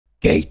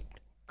Gate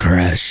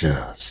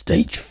Crasher,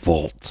 Stage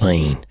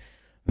 14,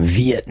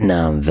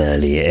 Vietnam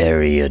Valley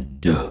Area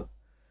 2.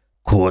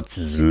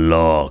 Court's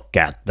law,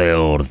 got the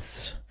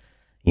orders.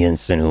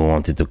 Jensen, who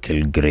wanted to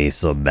kill Gray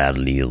so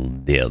badly, is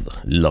dead.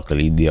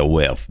 Luckily, they're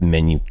aware of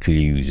many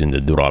clues in the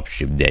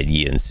dropship that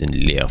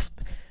Jensen left.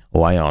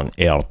 Why on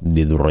earth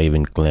did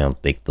Raven Clan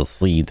take the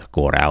seed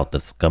core out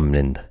of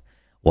Scumland?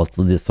 What's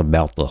this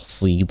about the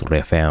seed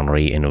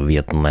refinery in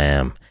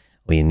Vietnam?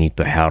 We need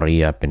to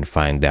hurry up and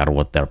find out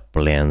what their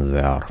plans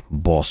are.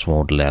 Boss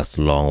won't last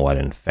long while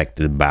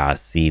infected by a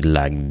seed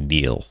like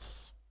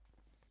this.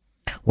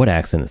 What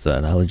accent is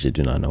that? I legit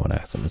do not know what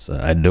accent is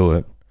that. I do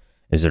it.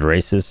 Is it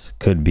racist?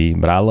 Could be,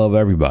 but I love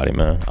everybody,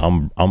 man.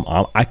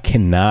 I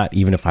cannot,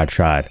 even if I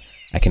tried,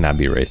 I cannot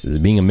be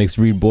racist. Being a mixed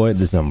breed boy,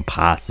 this is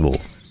impossible.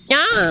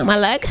 Yeah, my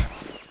leg.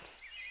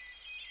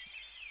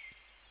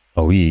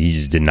 Oh, he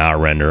just did not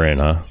render in,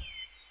 huh?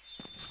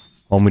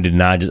 Homie did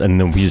not just, and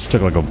then we just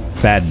took like a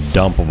fat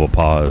dump of a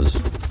pause.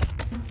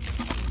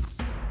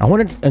 I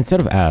wanted,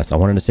 instead of ass, I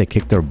wanted to say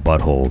kick their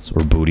buttholes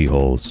or booty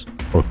holes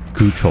or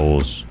cooch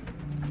holes.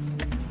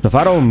 So if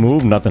I don't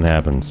move, nothing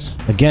happens.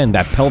 Again,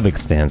 that pelvic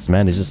stance,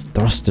 man, is just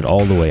thrusted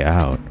all the way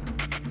out.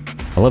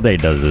 I love that he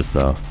does this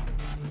though.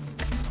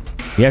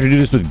 You have to do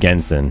this with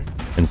Gensen.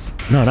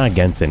 And no, not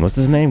Gensen. What's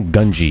his name?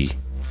 Gunji.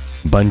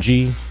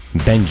 Bungie?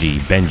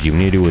 Benji. We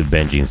need to do it with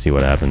Benji and see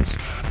what happens.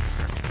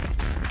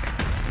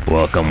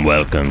 Welcome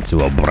to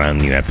a brand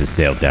new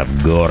episode of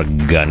G.O.R.E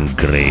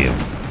Gungrave.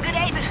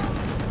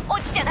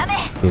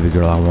 Baby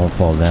girl, I won't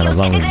fall down as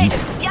long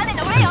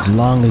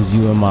as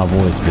you and my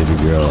voice, baby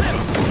girl.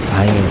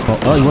 I ain't fall.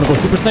 Oh, you wanna go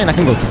Super Saiyan? I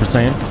can go Super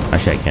Saiyan.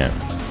 Actually, I can't.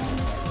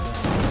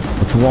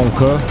 What you want,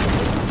 cuh?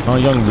 Oh,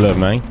 young blood,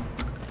 man.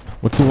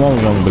 What you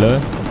want, young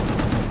blood? I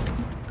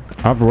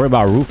don't have to worry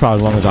about rooftop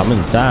as long as I'm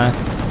inside,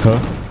 cuh.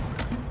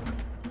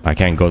 I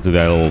can't go through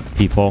that little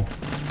peephole.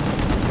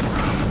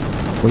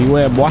 Where you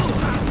at, boy?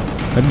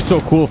 That'd be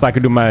so cool if I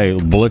could do my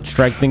bullet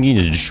strike thingy and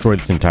just destroy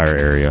this entire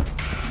area.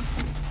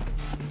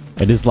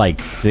 It is like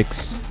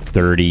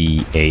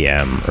 6:30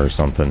 a.m. or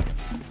something.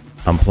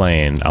 I'm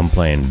playing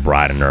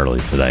bright and early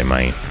today,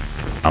 man.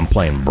 I'm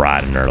playing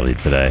bright and early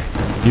today.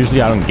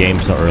 Usually I don't game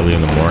so early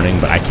in the morning,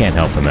 but I can't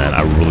help it, man.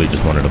 I really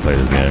just wanted to play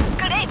this game.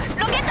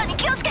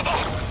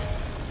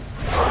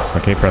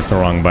 Okay, press the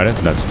wrong button.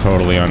 That's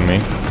totally on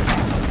me.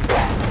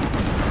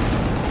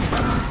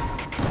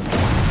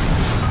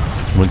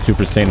 Went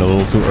Super Saiyan a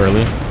little too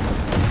early.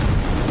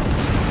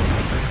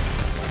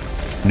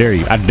 Dare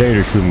you. I dare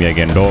you to shoot me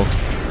again, dog.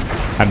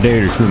 I dare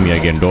you to shoot me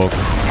again, dog.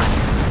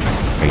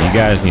 Okay, you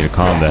guys need to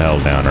calm the hell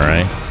down,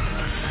 alright?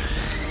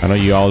 I know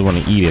you all want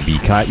to eat it,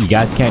 but you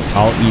guys can't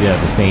all eat it at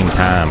the same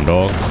time,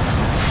 dog.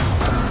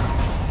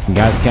 You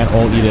guys can't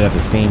all eat it at the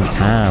same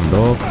time,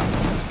 dog.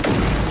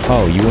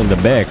 Oh, you in the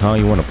back, huh?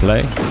 You want to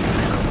play?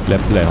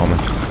 Let's play, homie.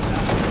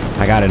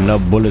 I got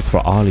enough bullets for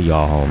all of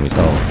y'all, homies.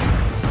 Oh,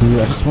 dude,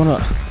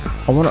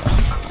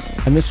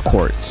 I miss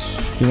Quartz.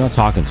 She's not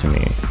talking to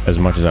me as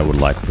much as I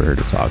would like for her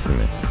to talk to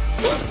me.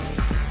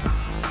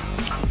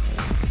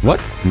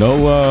 What? No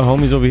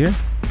homies over here?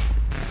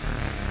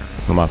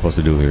 What am I supposed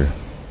to do here?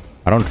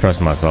 I don't trust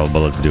myself,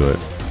 but let's do it.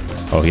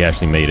 Oh, he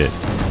actually made it.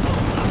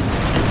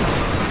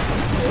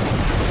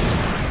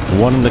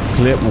 One in the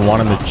clip,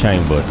 one in the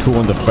chamber. Two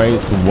in the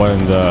face, one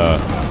in the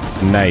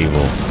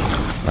navel.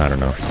 I don't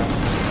know.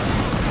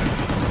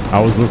 I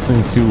was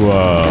listening to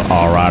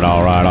alright.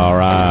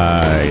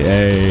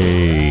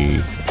 Hey.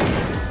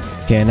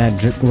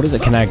 What is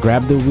it? Can I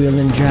grab the wheel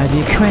and drive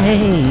you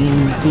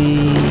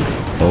crazy?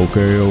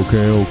 Okay.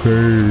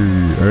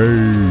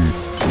 Hey.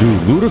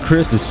 Dude,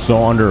 Ludacris is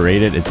so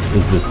underrated. It's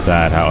just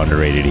sad how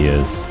underrated he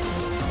is.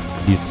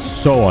 He's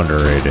so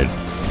underrated.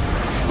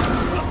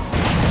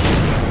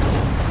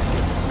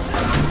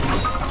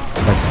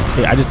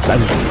 Like, I just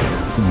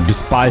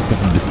despise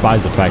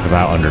the fact of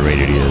how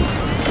underrated he is.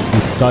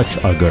 He's such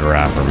a good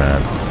rapper,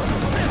 man.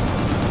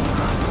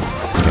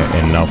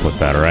 Okay, enough with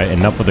that, alright?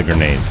 Enough with the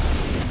grenades.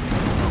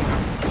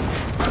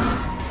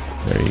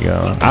 There you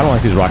go. I don't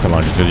like these rocket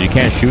launchers because you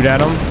can't shoot at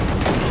them.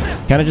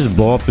 Can't I just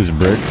blow up this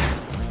bridge?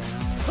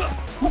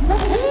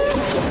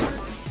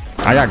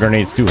 I got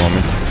grenades too,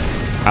 homie.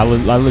 I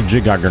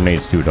legit got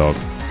grenades too, dog.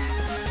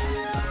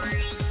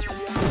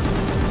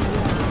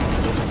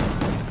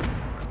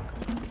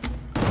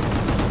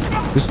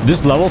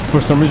 This level for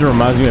some reason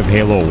reminds me of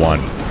Halo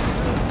 1.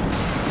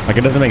 Like,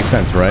 it doesn't make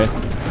sense, right?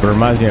 But it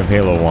reminds me of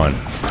Halo 1.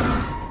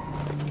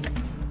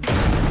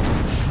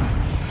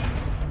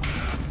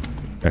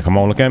 Yeah, come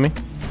on, look at me.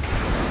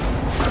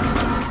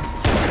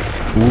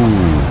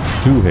 Ooh,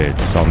 2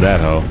 hits on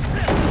that hoe.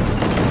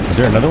 Is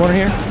there another one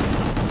here?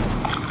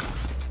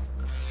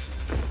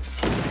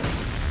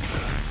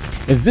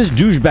 It's this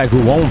douchebag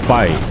who won't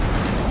fight.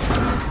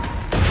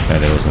 Okay,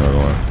 there was another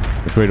one.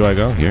 Which way do I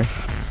go? Here?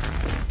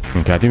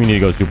 Okay, I think we need to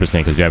go Super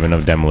Saiyan because you have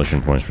enough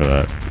demolition points for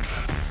that.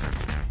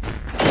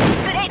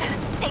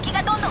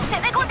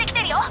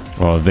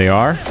 Well, if they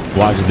are,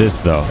 watch this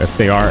though. If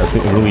they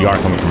really are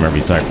coming from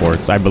every side,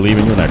 Quartz, I believe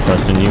in you and I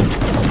trust in you.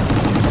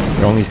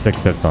 There are only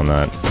 6 hits on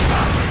that.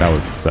 That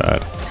was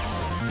sad.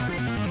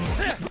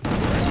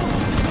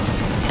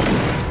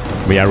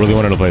 But yeah, I really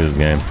wanted to play this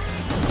game.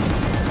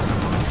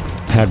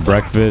 Had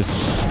breakfast,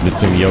 did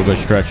some yoga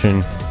stretching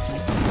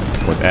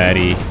with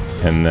Addy,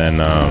 and then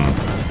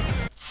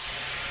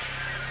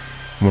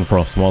went for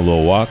a small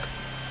little walk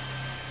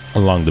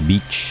along the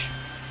beach,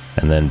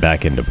 and then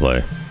back into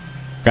play.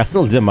 I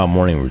still did my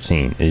morning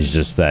routine. It's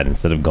just that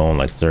instead of going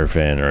like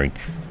surfing or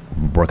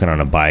working on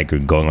a bike or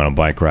going on a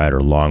bike ride or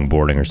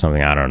longboarding or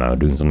something, I don't know,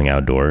 doing something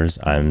outdoors,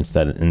 I'm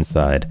instead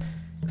inside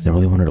because I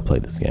really wanted to play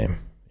this game.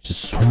 It's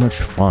just so much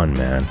fun,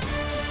 man.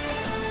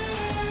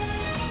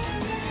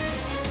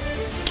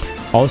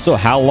 Also,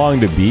 How Long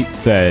to Beat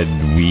said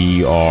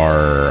we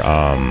are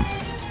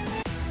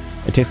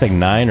it takes like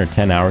 9 or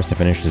 10 hours to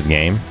finish this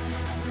game.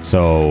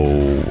 So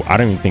I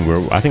don't even think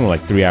I think we're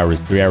like 3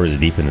 hours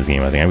deep in this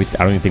game. I don't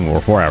even think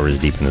we're 4 hours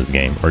deep in this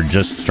game, or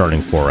just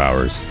starting 4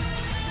 hours.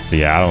 So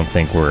yeah, I don't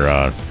think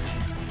we're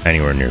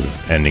anywhere near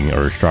ending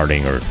or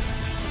starting, or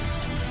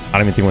I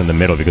don't even think we're in the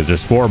middle, because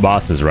there's 4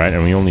 bosses, right?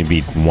 And we only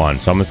beat 1.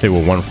 So I'm gonna say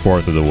we're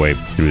 1/4 of the way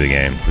through the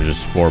game. There's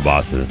just 4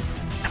 bosses.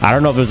 I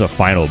don't know if there's a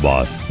final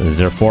boss. Is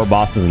there 4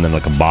 bosses and then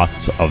like a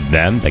boss of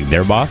them, like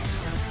their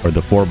boss? Or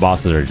the 4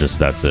 bosses are just,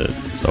 that's it.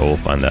 So we'll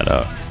find that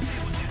out.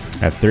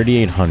 At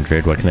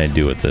 3,800, what can I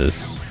do with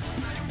this?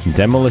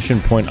 Demolition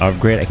point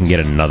upgrade, I can get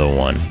another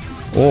one.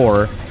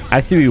 Or I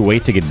say we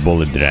wait to get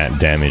bullet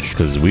damage,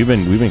 because we've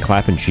been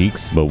clapping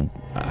cheeks, but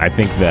I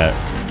think that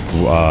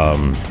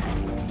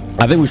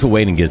I think we should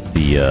wait and get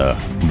the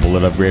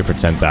bullet upgrade for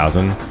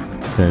 10,000,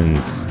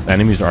 since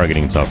enemies are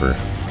getting tougher.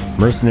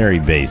 Mercenary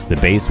base, the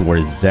base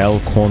where Zell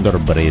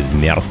Condorbrave's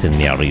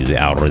mercenaries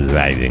are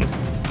residing.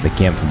 The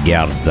camp's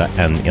guards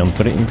an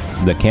entrance.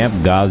 The camp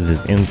guards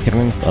this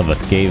entrance of a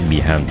cave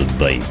behind the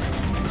base.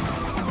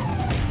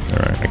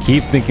 Alright, I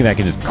keep thinking I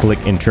can just click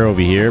enter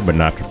over here, but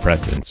not to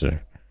press enter.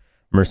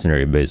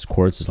 Mercenary base.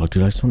 Quartz is like,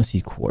 dude, I just want to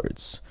see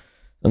quartz.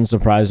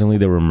 Unsurprisingly,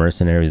 there were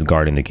mercenaries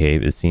guarding the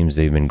cave. It seems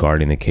they've been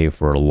guarding the cave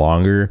for a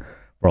longer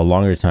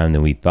time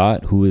than we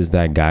thought. Who is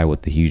that guy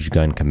with the huge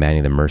gun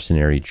commanding the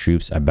mercenary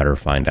troops? I better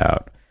find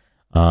out.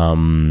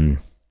 What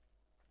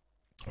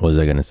was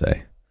I gonna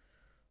say?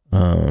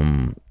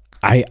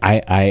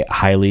 I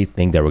highly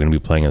think that we're gonna be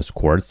playing as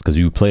Quartz, because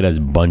we played as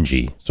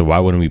Bungie, so why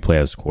wouldn't we play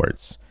as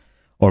Quartz?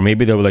 Or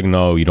maybe they were like,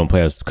 no, you don't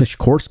play as, because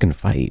Quartz can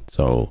fight,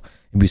 so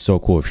it'd be so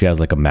cool if she has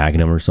like a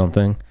Magnum or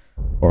something,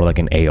 or like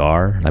an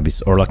AR,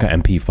 or like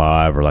an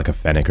MP5, or like a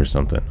Fennec or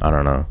something. I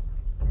don't know.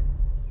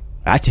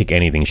 I take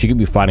anything. She could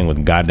be fighting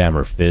with goddamn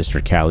her fist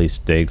or Cali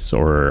sticks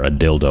or a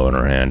dildo in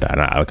her hand, and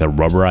like a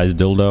rubberized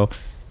dildo,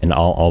 and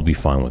I'll be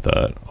fine with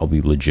that. I'll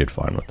be legit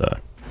fine with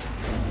that.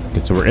 Okay,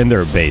 so we're in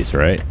their base,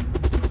 right?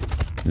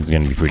 This is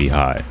gonna be pretty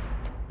high.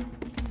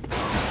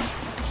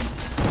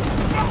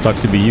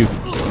 Sucks to be you.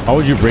 How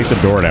would you break the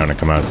door down and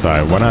come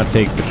outside? Why not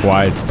take the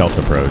quiet stealth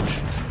approach?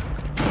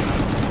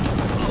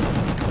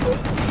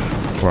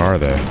 Where are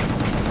they?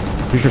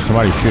 Pretty sure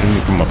somebody's shooting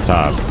me from up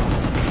top.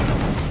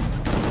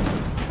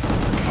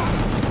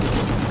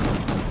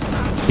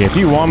 Yeah, if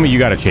you want me, you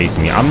gotta chase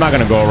me. I'm not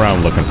gonna go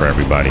around looking for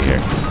everybody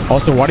here.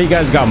 Also, why do you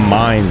guys got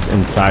mines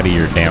inside of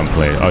your damn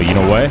place? Oh, you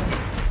know what?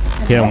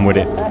 Hit him with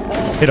it.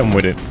 Hit him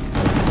with it.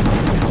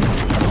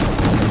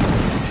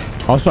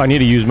 Also, I need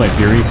to use my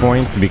Fury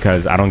points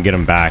because I don't get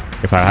them back.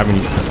 If I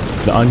haven't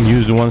the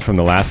unused ones from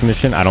the last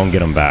mission, I don't get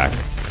them back.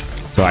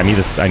 So I need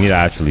to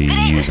actually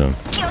use them.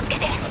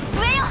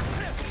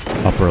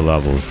 Upper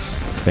levels.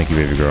 Thank you,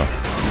 baby girl.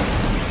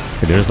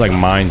 Okay, there's like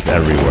mines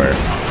everywhere.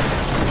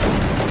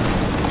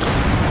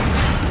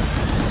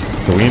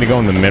 So we need to go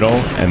in the middle,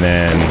 and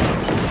then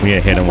we need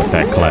to hit him with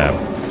that clap.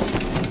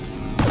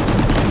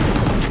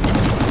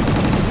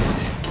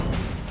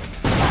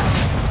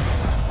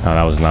 Oh,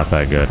 that was not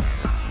that good.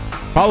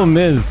 Problem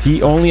is,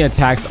 he only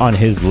attacks on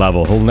his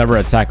level. He'll never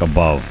attack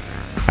above.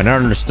 I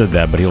never understood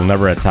that, but he'll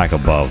never attack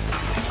above.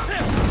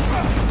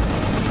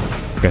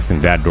 Guessing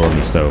that door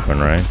needs to open,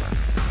 right?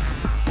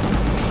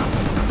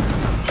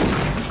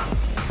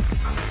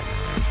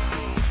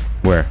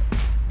 Where?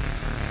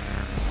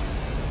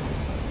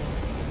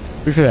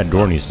 Pretty sure that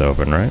door needs to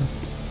open, right?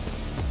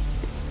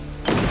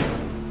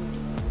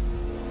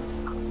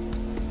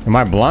 Am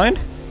I blind?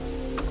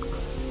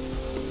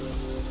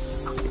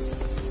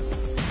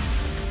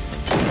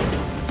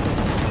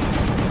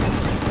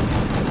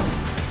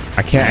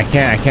 I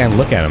can't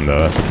look at him though.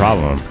 That's the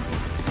problem.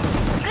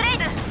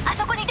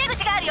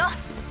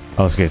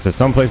 Okay, so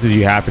some places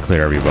you have to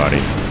clear everybody.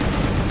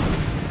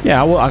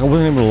 Yeah, I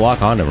wasn't able to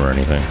lock onto him or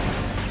anything.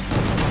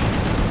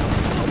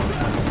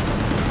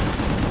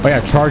 Oh yeah,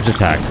 charge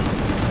attack.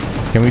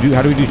 Can we do?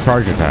 How do we do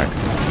charge attack?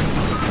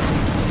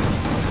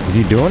 Is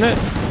he doing it?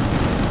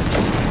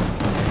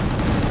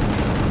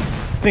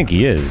 I think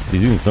he is.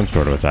 He's doing some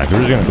sort of attack.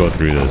 We're just gonna go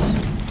through this.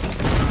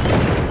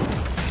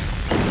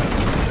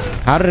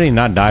 How did he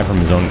not die from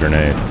his own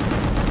grenade?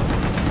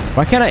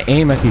 Why can't I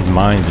aim at these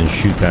mines and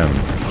shoot them?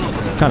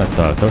 This kind of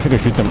sucks. I wish I could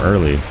shoot them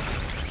early.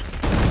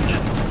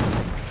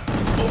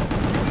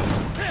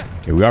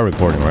 Okay, we are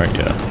recording, right?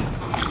 Yeah.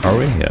 Are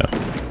we? Yeah.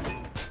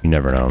 You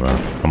never know,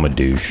 man. I'm a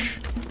douche.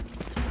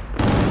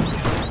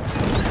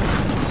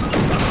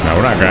 No,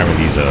 we're not grabbing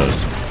these O's.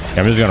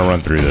 I'm just gonna run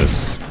through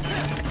this.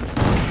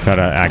 Try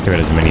to activate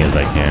as many as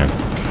I can.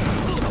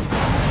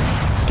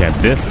 Yeah,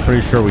 this,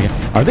 pretty sure we...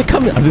 Are they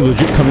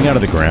legit coming out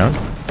of the ground?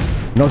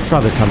 No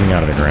shot they're coming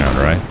out of the ground,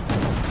 right?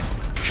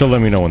 She'll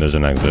let me know when there's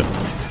an exit.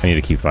 I need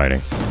to keep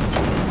fighting.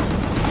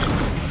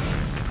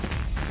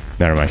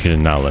 Never mind, she did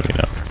not let me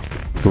know.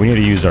 But we need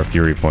to use our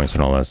fury points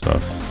and all that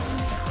stuff.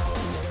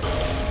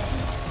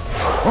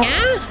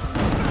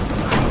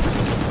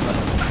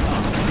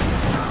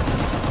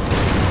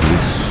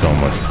 This is so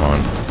much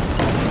fun.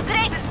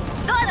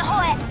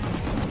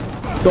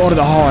 Go to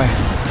the hallway.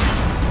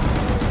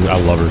 Dude, I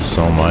love her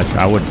so much.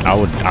 I would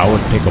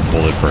take a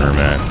bullet for her,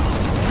 man.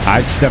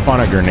 I'd step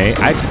on a grenade.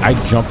 I'd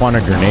jump on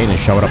a grenade and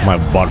shove it up my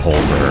butthole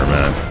for her,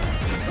 man.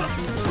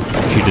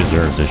 She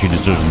deserves it. She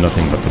deserves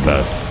nothing but the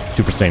best.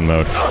 Super Saiyan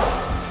mode.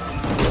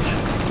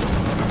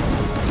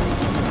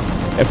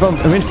 If I'm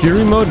in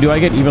Fury mode, do I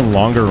get even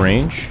longer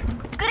range?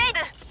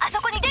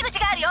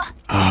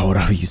 Ah,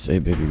 whatever you say,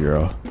 baby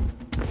girl.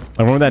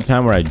 I remember that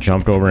time where I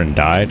jumped over and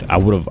died. I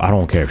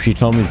don't care. If she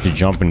told me to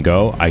jump and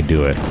go, I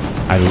do it.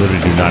 I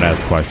literally do not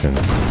ask questions.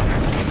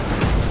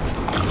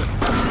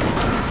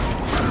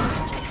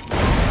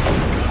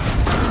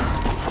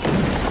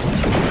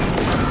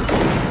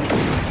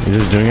 Is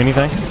this doing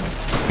anything?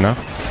 No?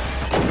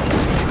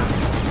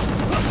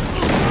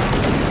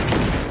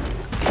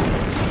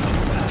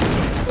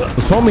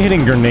 This homie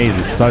hitting grenades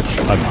is such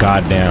a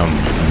goddamn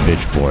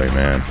bitch boy,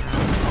 man.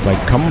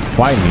 Like, come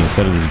fight me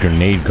instead of this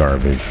grenade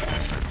garbage.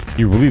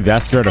 You really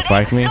that scared to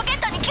fight me? Oh,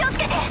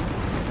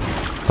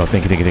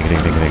 thank you.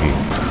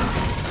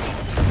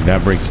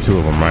 That breaks 2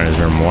 of them, right? Is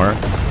there more?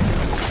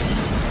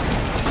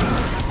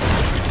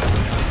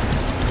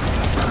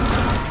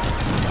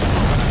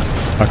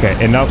 Okay,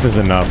 enough is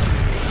enough.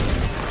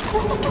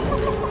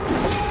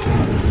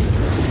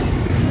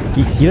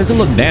 He doesn't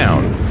look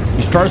down.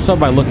 He starts off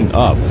by looking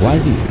up. Why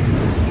is he...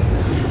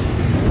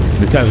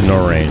 This has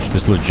no range.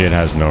 This legit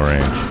has no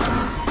range.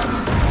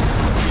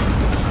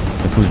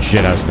 This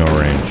legit has no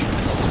range.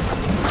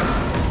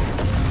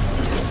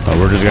 Oh,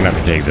 we're just gonna have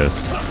to take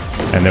this.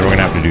 And then we're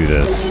gonna have to do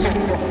this.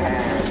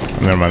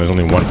 Never mind, there's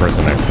only one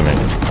person next to me.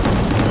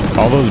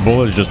 All those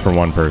bullets just for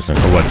one person.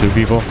 For what, 2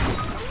 people?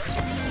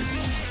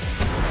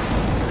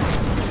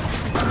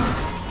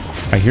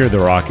 I hear the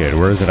rocket.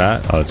 Where is it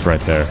at? Oh, it's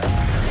right there.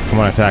 Come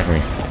on, attack me.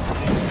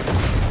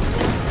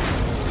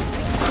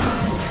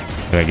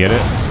 Did I get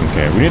it?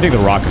 Okay, we need to take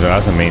the rockets out.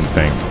 That's the main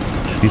thing.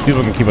 These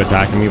people can keep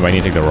attacking me, but I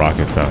need to take the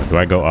rockets out. Do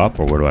I go up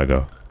or where do I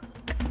go?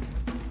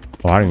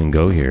 Oh, I didn't even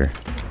go here.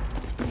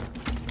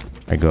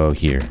 I go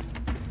here.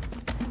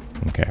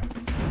 Okay.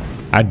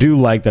 I do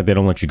like that they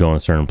don't let you go in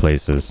certain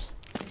places.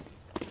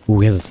 Ooh,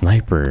 he has a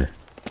sniper.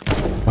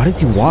 Why does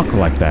he walk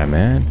like that,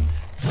 man?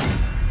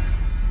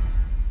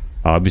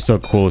 Oh, it'd be so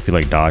cool if he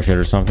like dodged it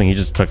or something. He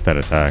just took that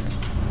attack.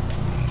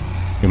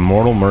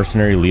 Immortal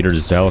mercenary leader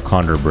Zell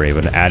Condorbrave,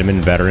 an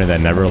admin veteran that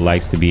never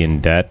likes to be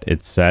in debt.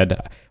 It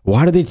said,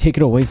 why did they take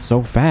it away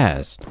so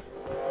fast?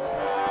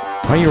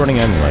 Why are you running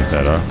at me like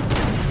that, huh?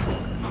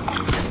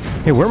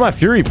 Hey, where are my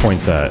fury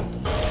points at?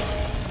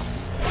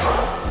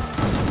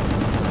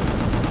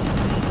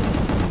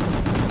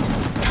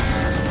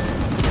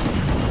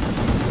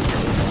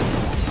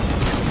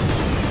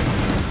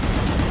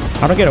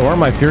 I don't get it. Where are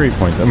my fury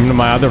points? I mean,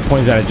 my other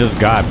points that I just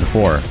got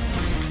before.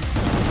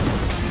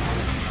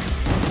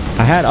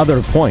 I had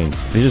other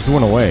points. They just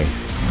went away.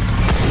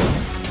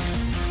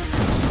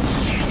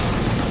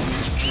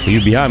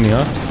 You behind me,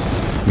 huh?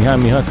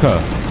 Behind me, huh,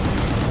 cuh?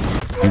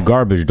 You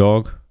garbage,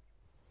 dog.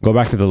 Go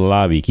back to the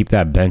lobby. Keep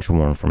that bench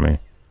warm for me.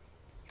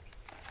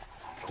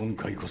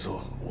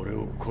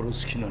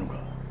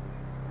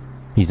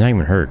 He's not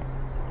even hurt.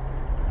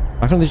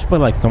 Why can't they just put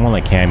like someone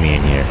like Cammy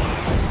in here?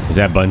 Is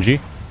that Bungie?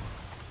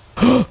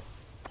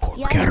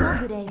 Look at her.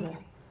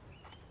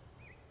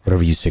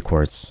 Whatever you say,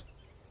 Quartz.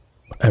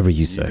 Whatever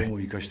you say.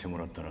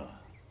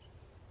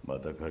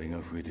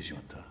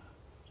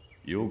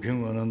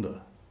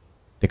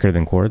 Thicker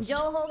than Quartz?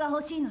 How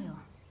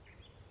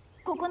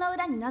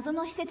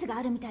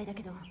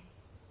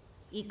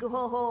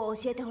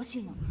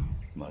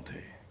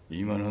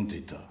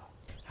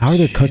are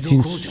their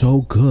cutscenes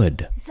so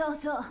good?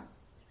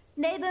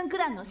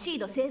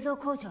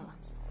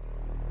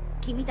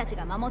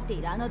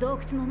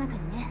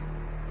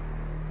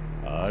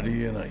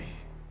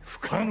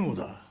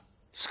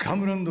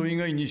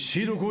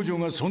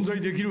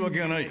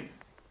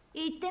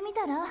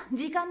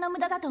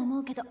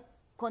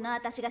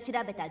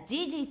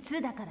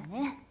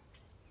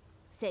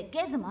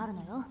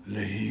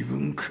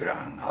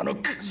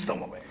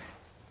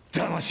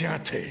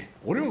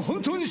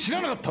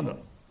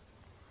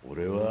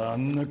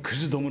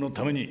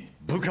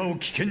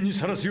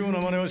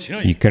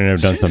 You couldn't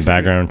have done some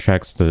background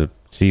checks to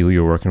see who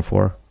you're working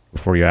for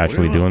before you're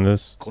actually doing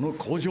this? You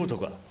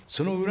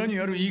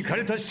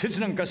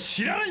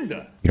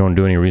don't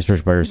do any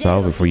research by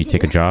yourself before you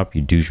take a job,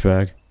 you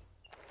douchebag?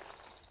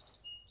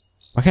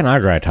 Why can't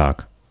I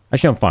talk?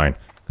 Actually, I'm fine.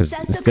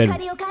 Because instead...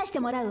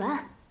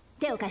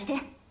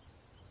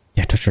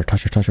 Yeah, touch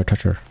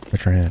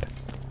her hand.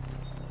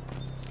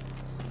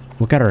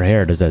 Look at her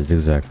hair, does that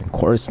zigzag thing.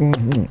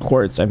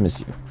 Quartz, I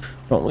miss you.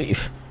 Don't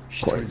leave.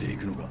 Quartz.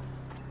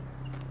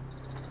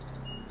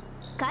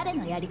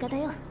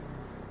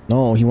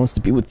 No, he wants to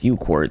be with you,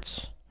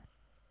 Quartz.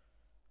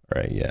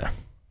 Right, yeah.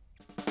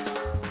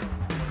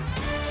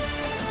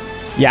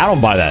 Yeah, I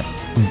don't buy that.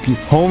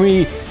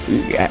 Homie,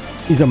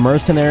 he's a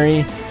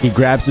mercenary. He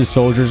grabs his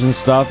soldiers and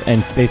stuff,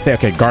 and they say,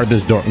 okay, guard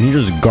this door. And he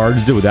just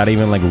guards it without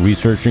even, like,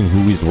 researching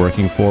who he's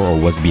working for or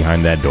what's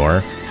behind that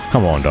door.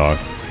 Come on, dog.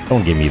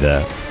 Don't give me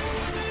that.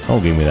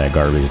 Don't give me that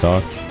garbage,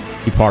 dog.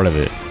 Be part of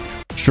it.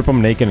 Strip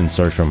him naked and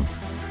search him.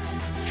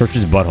 Search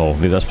his butthole.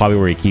 That's probably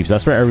where he keeps.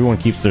 That's where everyone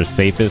keeps their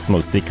safest,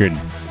 most secret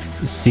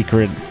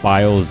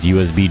files,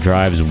 USB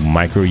drives,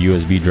 micro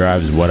USB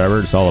drives, whatever.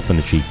 It's all up in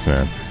the cheeks,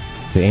 man.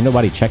 There ain't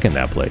nobody checking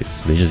that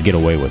place. They just get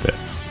away with it.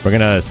 We're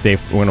gonna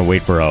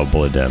wait for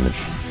bullet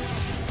damage.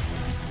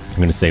 I'm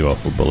gonna save up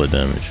for bullet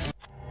damage.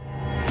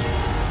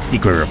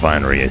 Secret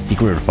refinery. A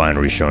secret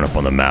refinery shown up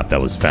on the map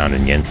that was found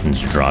in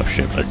Jensen's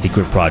dropship. A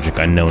secret project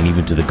unknown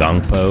even to the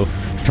Gangpo,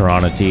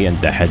 Taranati,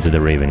 and the heads of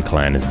the Raven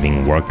clan is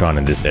being worked on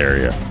in this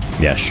area.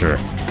 Yeah, sure.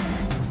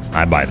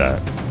 I buy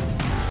that.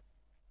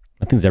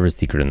 Nothing's ever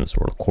secret in this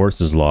world.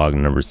 Courses log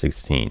number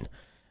 16.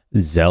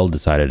 Zell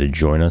decided to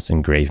join us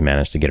and Grave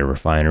managed to get a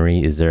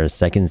refinery. Is there a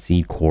second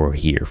seed core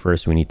here?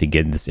 First, we need to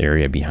get this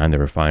area behind the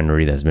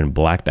refinery that has been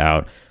blacked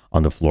out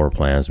on the floor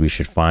plans. We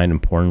should find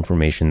important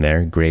information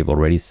there. Grave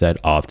already set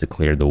off to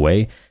clear the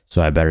way,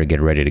 so I better get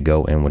ready to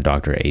go in with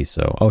Dr.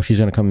 ASO. Oh, she's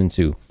gonna come in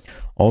too.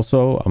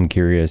 Also, I'm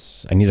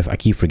curious. I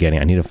keep forgetting.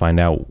 I need to find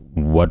out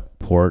what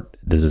port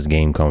does this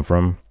game come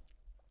from.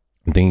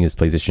 I'm thinking it's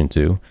PlayStation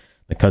 2.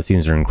 The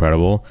cutscenes are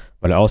incredible,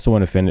 but I also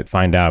want to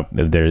find out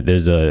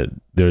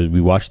if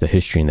we watched the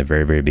history in the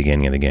very, very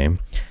beginning of the game.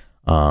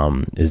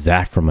 Is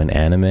that from an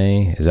anime?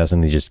 Is that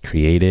something they just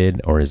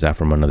created, or is that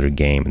from another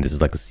game and this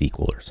is like a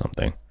sequel or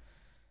something?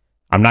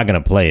 I'm not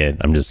gonna play it.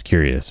 I'm just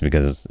curious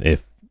because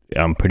if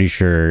I'm pretty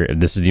sure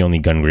this is the only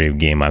Gungrave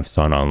game I've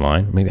saw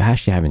online. Maybe I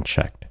actually haven't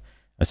checked.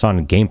 I saw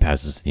on Game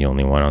Pass this is the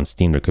only one. On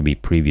Steam there could be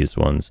previous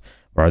ones.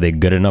 But are they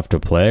good enough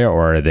to play,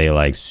 or are they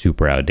like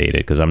super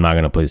outdated? Because I'm not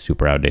gonna play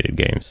super outdated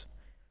games.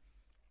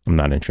 I'm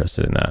not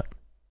interested in that.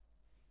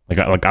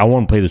 Like I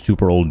won't play the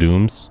super old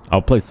Dooms.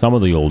 I'll play some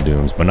of the old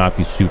Dooms, but not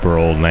the super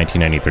old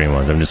 1993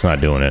 ones. I'm just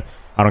not doing it.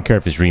 I don't care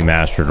if it's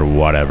remastered or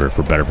whatever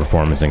for better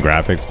performance and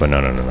graphics, but no.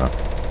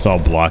 It's all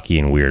blocky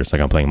and weird. It's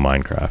like I'm playing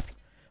Minecraft.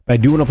 But I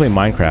do want to play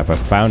Minecraft. I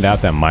found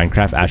out that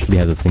Minecraft actually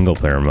has a single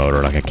player mode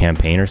or like a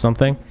campaign or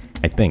something.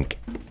 I think.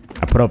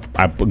 I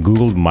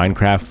googled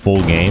Minecraft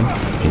full game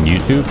in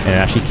YouTube and it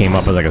actually came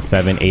up as like a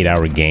 7-8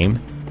 hour game.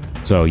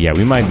 So yeah,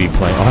 we might be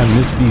playing. Oh, I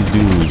miss these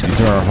dudes.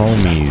 These are our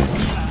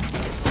homies.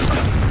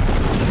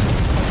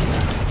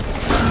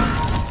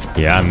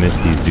 Yeah, I miss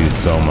these dudes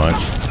so much.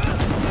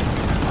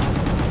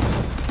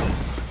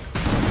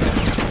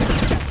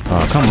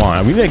 Oh, come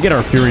on. We need to get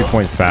our Fury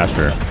points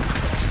faster.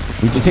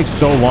 It takes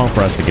so long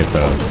for us to get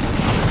those.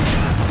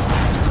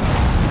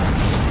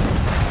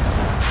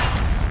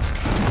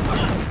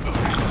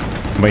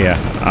 But yeah,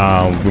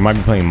 we might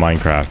be playing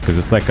Minecraft because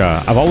it's like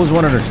I've always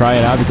wanted to try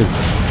it out because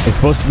it's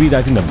supposed to be,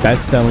 I think, the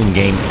best-selling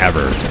game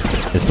ever.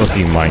 It's supposed to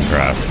be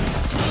Minecraft.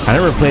 I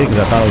never played it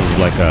because I thought it was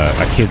like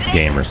a kid's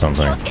game or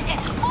something.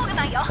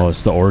 Oh,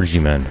 it's the Orgy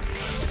Man.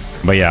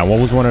 But yeah, I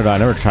always wanted to, I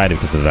never tried it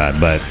because of that.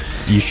 But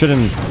you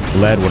shouldn't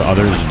let what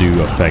others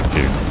do affect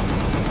you,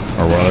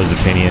 or what others'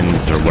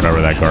 opinions, or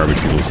whatever that garbage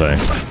people say.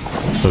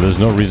 So there's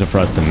no reason for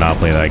us to not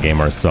play that game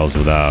ourselves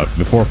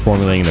before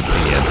formulating an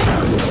opinion.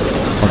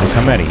 Oh, they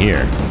come out of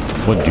here.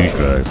 What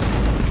douchebags.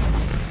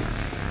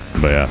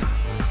 But yeah,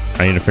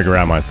 I need to figure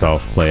out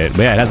myself, play it.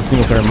 But yeah, it has a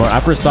single player mode. I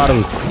first thought it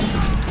was,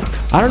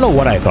 I don't know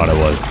what I thought it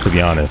was, to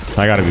be honest.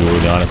 I gotta be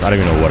really honest. I don't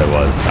even know what it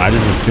was. I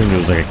just assumed it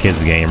was like a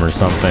kid's game or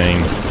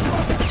something.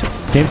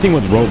 Same thing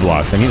with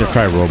Roblox. I need to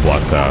try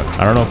Roblox out.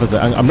 I don't know if it's,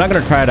 I'm not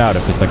gonna try it out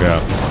if it's like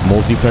a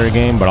multiplayer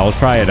game, but I'll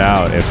try it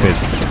out if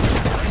it's,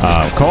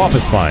 co-op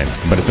is fine.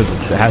 But if it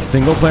has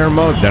single player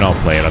mode, then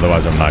I'll play it.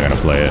 Otherwise, I'm not gonna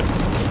play it.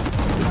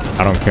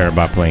 I don't care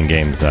about playing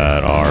games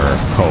that are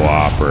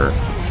co-op or,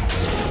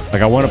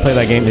 like I want to play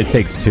that game It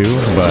Takes Two,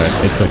 but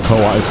it's a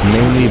co-op. It's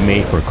mainly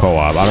made for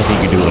co-op. I don't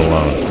think you can do it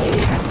alone.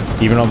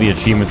 Even all the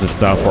achievements and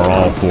stuff are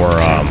all for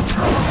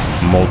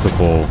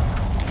multiple.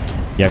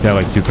 You have to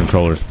have like 2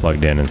 controllers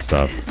plugged in and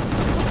stuff.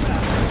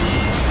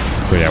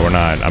 So yeah,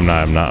 I'm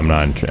not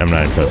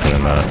interested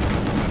in that.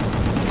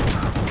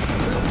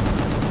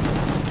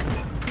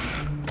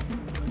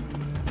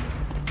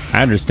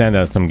 I understand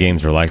that some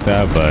games are like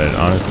that, but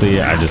honestly,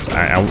 I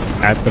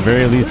at the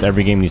very least,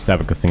 every game needs to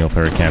have like a single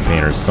player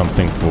campaign or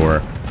something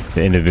for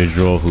the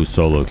individual who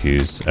solo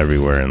queues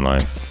everywhere in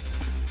life.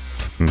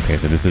 Okay,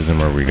 so this isn't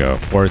where we go.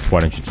 Or it's,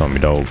 why don't you tell me,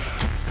 dog?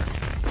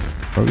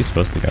 Where are we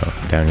supposed to go?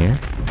 Down here?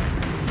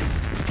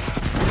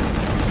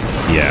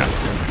 Yeah.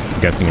 I'm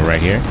guessing right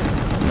here?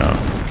 No.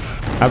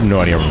 I have no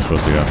idea where we're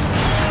supposed to go.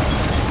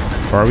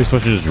 Or are we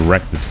supposed to just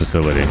wreck this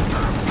facility?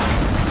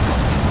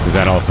 Because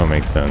that also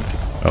makes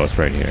sense. Oh, it's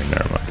right here.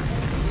 Never mind.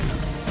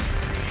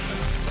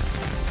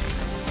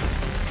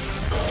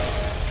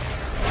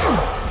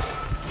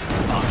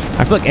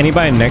 I feel like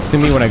anybody next to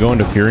me when I go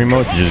into Fury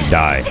mode should just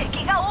die.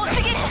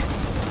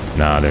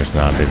 Nah, there's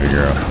not, baby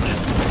girl.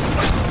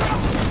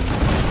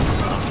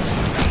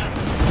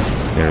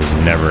 There's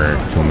never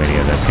too many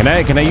of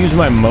them. Can I use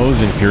my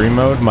modes in Fury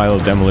mode? My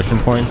little demolition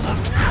points?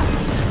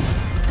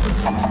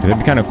 It'd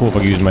be kind of cool if I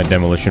could use my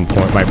demolition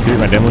point, my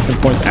demolition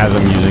points as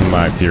I'm using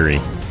my Fury.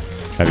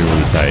 That'd be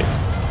really tight.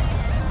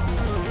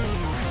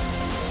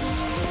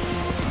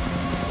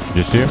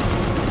 Just you?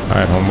 All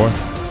right, homeboy.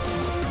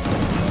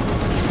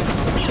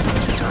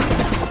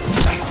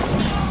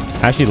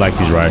 I actually like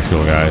these riot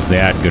shield guys. They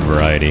add good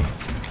variety.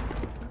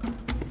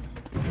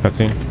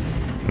 Cutscene?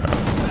 No.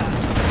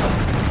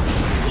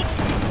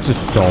 This is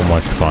so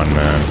much fun,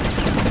 man.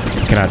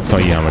 I cannot tell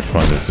you how much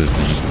fun this is to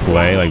just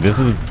play. Like,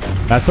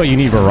 that's what you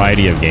need,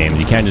 variety of games.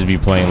 You can't just be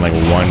playing like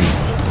one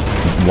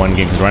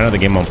game. Because right now the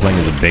game I'm playing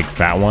is a big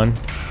fat one.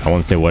 I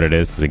won't say what it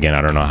is because again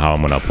I don't know how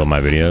I'm gonna upload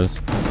my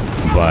videos.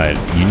 But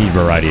you need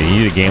variety. You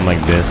need a game like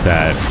this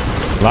that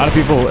a lot of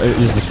people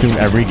just assume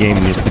every game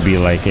needs to be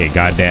like a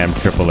goddamn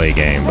AAA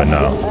game. But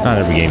no, not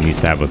every game needs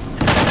to have a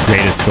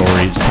greatest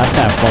story. It just has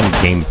to have fun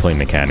gameplay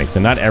mechanics.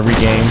 And not every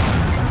game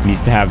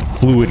needs to have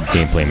fluid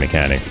gameplay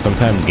mechanics.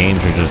 Sometimes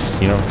games are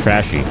just, you know,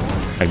 trashy.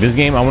 Like this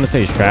game, I want to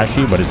say is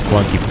trashy, but it's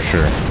clunky for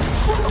sure.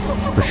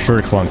 For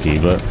sure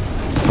clunky, but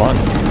it's fun.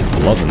 I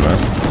love it, man.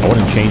 I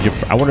wouldn't change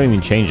it. I wouldn't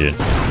even change it.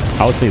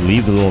 I would say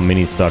leave the little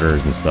mini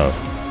stutters and stuff.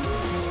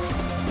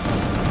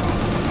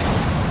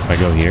 If I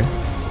go here.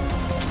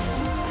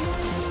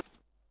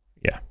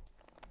 Yeah.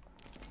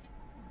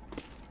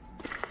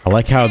 I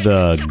like how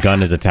the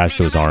gun is attached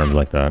to his arms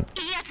like that.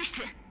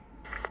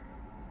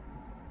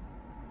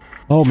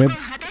 Oh, maybe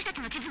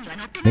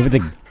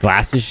the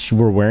glasses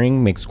we're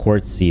wearing makes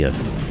Quartz see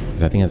us.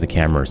 Because I think it has a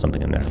camera or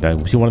something in there.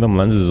 See, one of them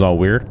lenses is all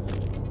weird.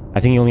 I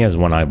think he only has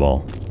one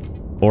eyeball.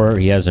 Or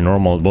he has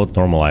both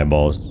normal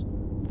eyeballs.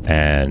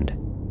 And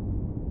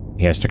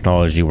he has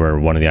technology where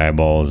one of the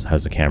eyeballs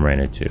has a camera in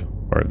it too.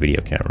 Or a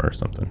video camera or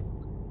something.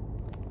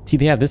 See,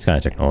 they have this kind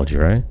of technology,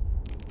 right?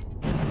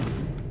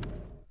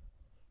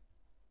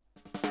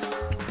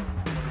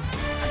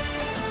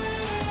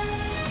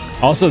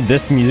 Also,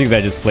 this music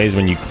that just plays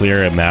when you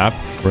clear a map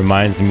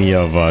reminds me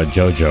of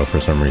JoJo for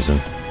some reason,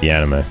 the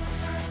anime.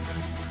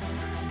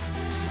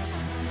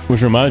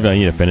 Which reminds me, I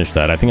need to finish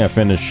that. I think I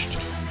finished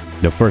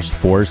the first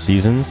 4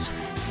 seasons.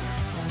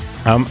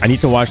 I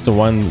need to watch the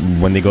one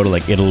when they go to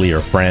like Italy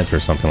or France or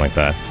something like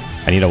that.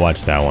 I need to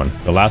watch that one.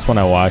 The last one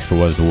I watched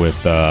was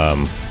with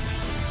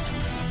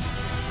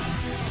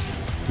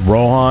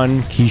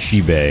Rohan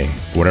Kishibe,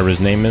 whatever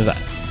his name is.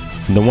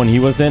 The one he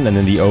was in, and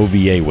then the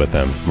OVA with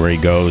him, where he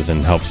goes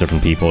and helps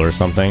different people or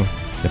something.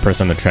 The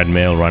person on the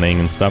treadmill running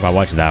and stuff. I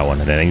watched that one,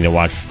 and then I need to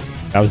watch.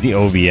 That was the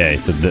OVA.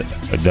 So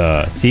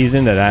the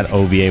season that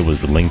OVA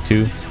was linked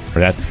to, or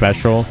that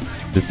special,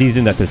 the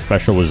season that this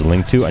special was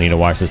linked to, I need to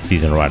watch this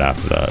season right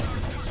after that.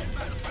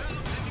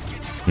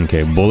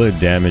 Okay, bullet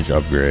damage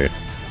upgrade.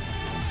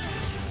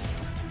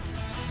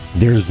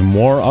 There's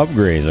more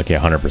upgrades. Okay,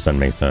 100%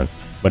 makes sense.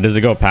 But does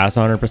it go past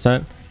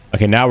 100%?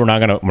 Okay, now we're not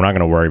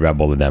gonna worry about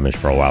bullet damage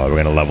for a while. We're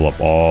gonna level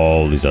up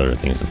all these other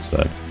things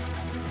instead.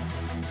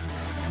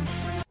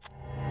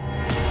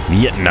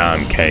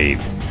 Vietnam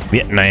cave.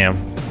 Vietnam.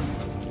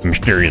 A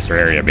mysterious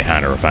area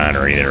behind a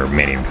refinery. There are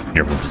many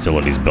different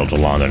facilities built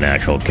along the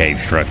natural cave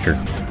structure.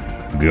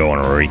 Go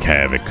and wreak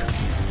havoc.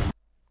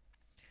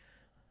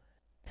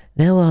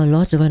 There were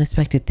lots of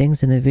unexpected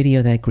things in the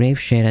video that Grave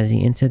shared as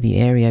he entered the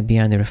area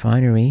behind the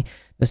refinery.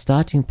 The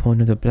starting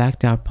point of the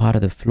blacked out part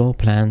of the floor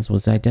plans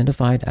was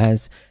identified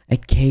as a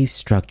cave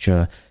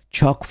structure,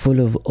 chock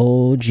full of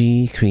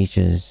OG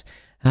creatures.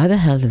 How the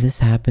hell did this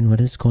happen?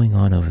 What is going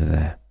on over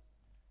there?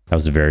 That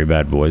was a very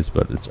bad voice,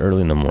 but it's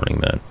early in the morning,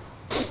 man.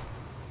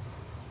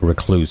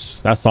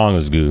 Recluse. That song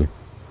is good.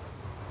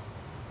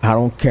 I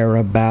don't care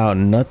about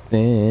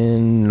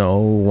nothing, no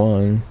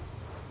one.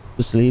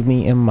 Just leave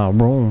me in my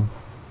room.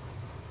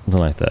 Something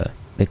like that.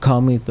 They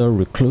call me the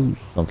Recluse.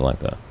 Something like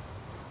that.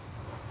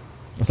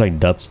 It's like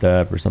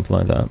dubstep or something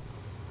like that.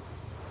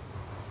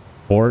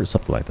 Or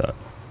something like that.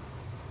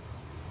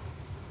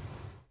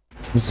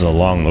 This is a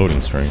long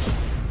loading screen.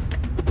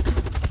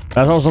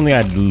 That's also something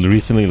I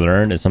recently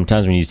learned is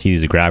sometimes when you see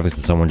these graphics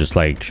of someone just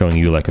like showing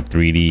you like a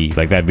 3D,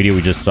 like that video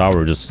we just saw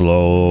where just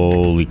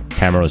slowly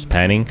camera was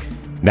panning,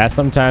 that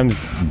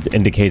sometimes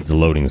indicates the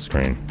loading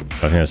screen.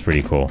 I think that's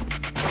pretty cool.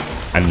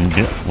 And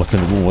what's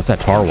that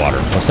tar water?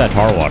 What's that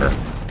tar water?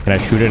 Can I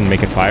shoot it and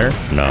make it fire?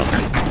 No.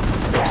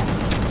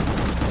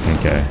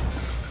 Okay.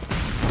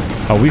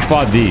 Oh, we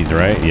fought these,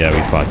 right? Yeah,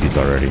 we fought these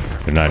already.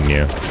 They're not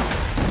new.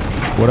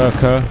 What up,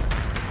 cuh?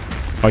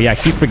 Oh yeah, I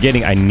keep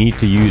forgetting I need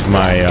to use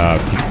my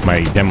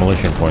my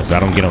demolition points so I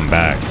don't get them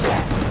back.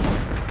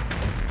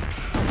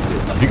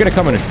 If you're gonna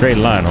come in a straight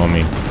line,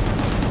 homie,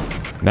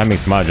 that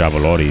makes my job a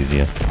lot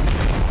easier.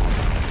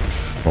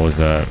 What was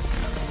that?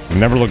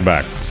 Never look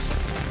back.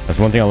 That's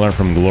one thing I learned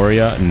from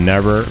Gloria.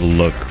 Never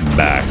look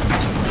back.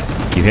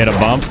 You hit a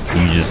bump,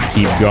 you just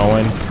keep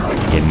going.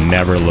 You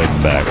never look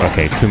back.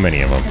 Okay, too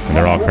many of them. And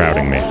they're all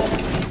crowding me.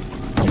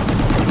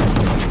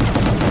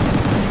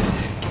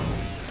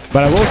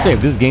 But I will say,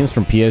 if this game's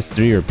from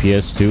PS3 or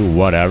PS2,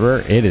 whatever,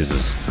 it is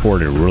just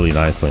ported really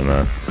nicely,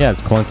 man. Yeah,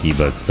 it's clunky,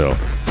 but still.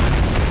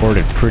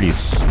 Ported pretty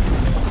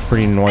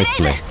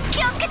nicely.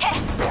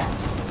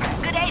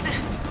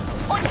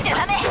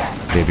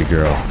 Baby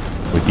girl.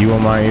 With you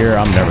in my ear,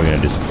 I'm never gonna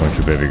disappoint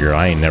you, baby girl.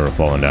 I ain't never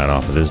falling down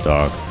off of this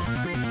dog.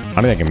 I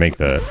think I can make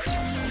that.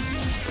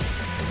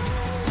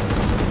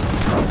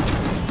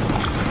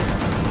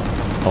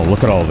 Oh,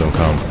 look at all of them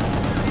come.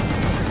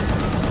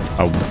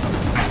 Oh,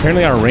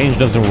 apparently our range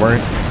doesn't work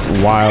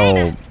while...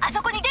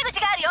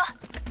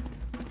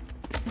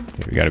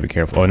 We gotta be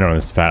careful. Oh, no,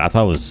 this is fat. I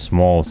thought it was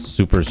small,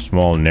 super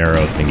small,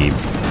 narrow thingy.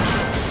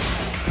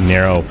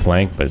 Narrow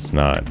plank, but it's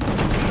not.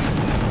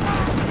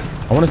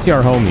 I want to see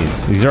our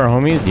homies. These are our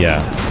homies?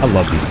 Yeah. I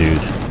love these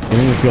dudes. They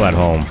make me feel at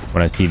home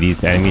when I see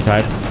these enemy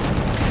types.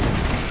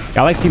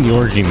 I like seeing the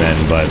orgy men,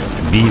 but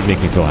these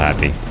make me feel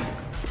happy.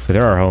 But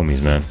they're our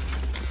homies, man.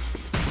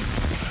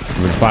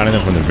 We've been fighting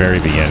them from the very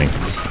beginning.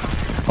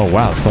 Oh,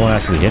 wow. Someone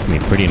actually hit me.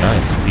 Pretty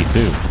nice.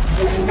 P2.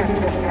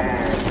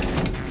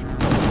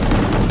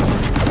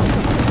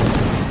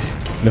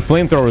 The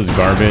flamethrower is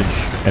garbage,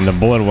 and the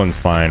bullet one's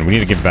fine. We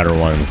need to get better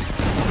ones.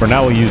 For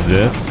now, we'll use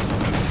this.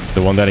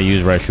 The one that I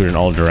use where I shoot in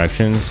all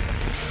directions.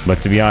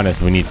 But to be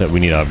honest, we need to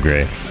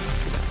upgrade.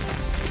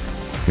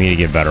 We need to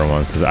get better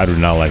ones, because I do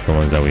not like the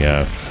ones that we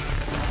have.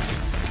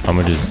 I'm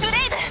gonna just...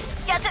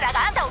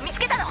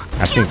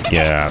 I think,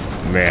 yeah,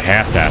 they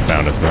have to have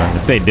found us, man.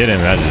 If they didn't,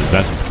 that's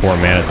just poor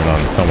management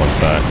on someone's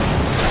side.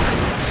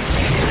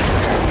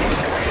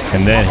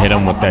 And then hit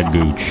them with that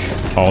gooch.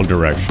 All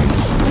directions.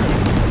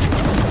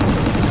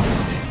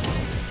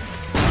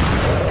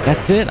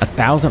 That's it?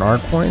 1,000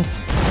 art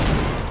points?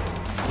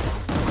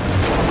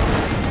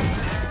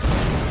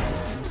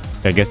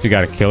 I guess we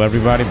gotta kill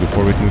everybody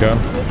before we can go.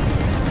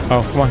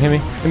 Oh, come on, hit me.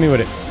 Hit me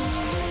with it.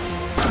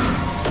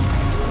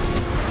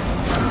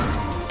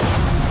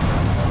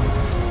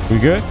 We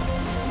good?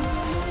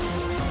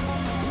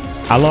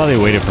 I love how they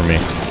waited for me.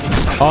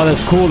 Oh,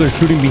 that's cool. They're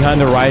shooting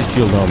behind the riot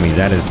shield, homies.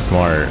 That is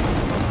smart.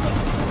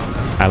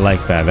 I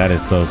like that. That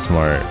is so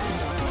smart.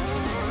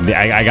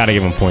 I gotta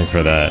give them points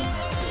for that.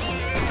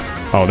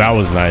 Oh, that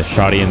was nice.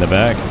 Shotty in the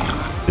back.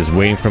 Just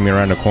waiting for me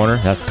around the corner.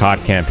 That's COD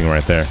camping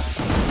right there.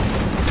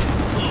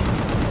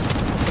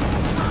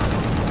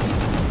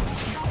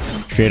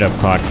 Straight up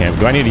COD camp.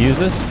 Do I need to use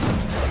this?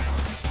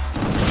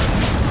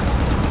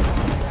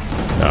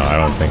 No, I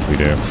don't think we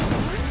do.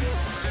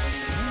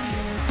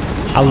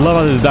 I love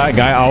how this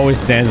guy always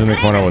stands in the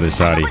corner with his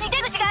shotty.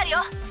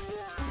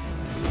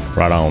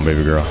 Right on,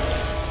 baby girl.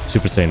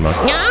 Super Saiyan mode.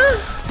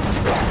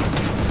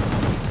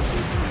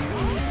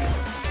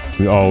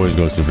 We always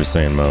go Super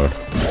Saiyan mode.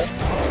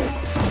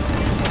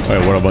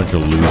 Wait, what a bunch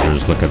of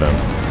losers. Look at them.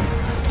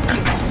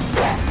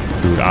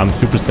 Dude, I'm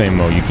Super Saiyan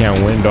mode. You can't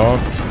win, dog.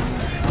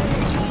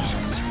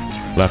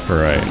 Left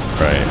or right?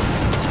 Right.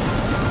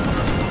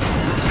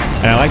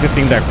 And I like to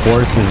think that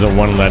Course is the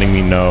one letting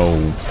me know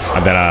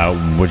that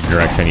which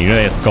direction. You know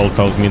that skull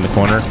tells me in the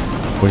corner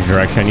which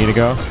direction I need to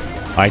go?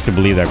 I like to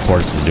believe that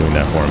Course is doing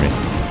that for me.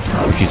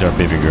 She's our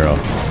baby girl.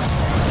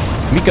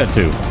 Mika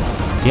too.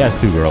 He has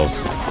 2 girls.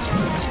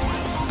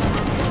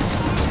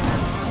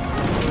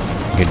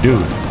 Okay,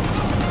 dude.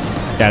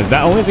 Yeah,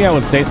 the only thing I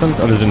would say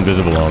there's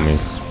invisible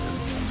homies.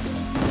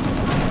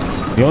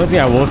 The only thing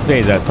I will say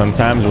is that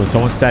sometimes when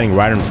someone's standing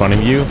right in front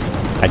of you,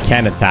 I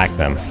can't attack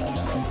them.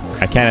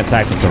 I can't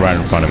attack them right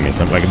in front of me.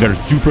 So, like, if they're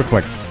super,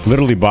 like,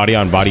 literally body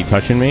on body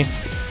touching me,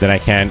 then I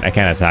can't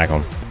attack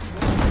them.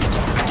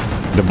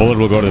 The bullet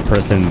will go to the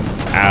person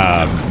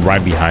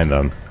right behind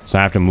them. So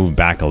I have to move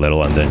back a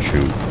little and then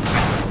shoot.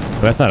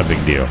 But that's not a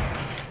big deal.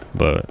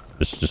 But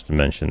just to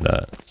mention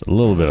that. It's a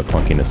little bit of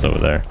clunkiness over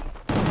there.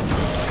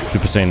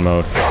 Super Saiyan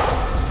mode.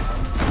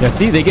 Yeah,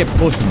 see, they get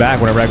pushed back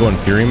whenever I go in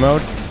Fury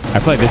mode. I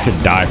feel like they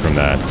should die from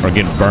that. Or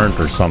get burnt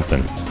or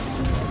something.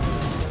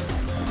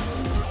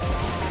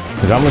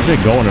 Because I'm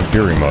legit going in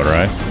Fury mode,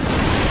 right?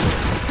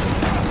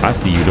 I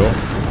see you, though.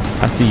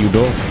 I see you,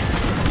 though.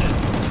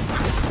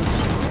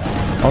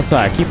 Also,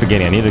 I keep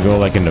forgetting. I need to go,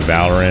 like, into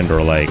Valorant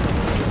or, like...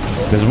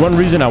 There's one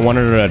reason I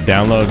wanted to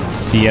download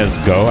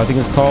CSGO, I think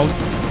it's called.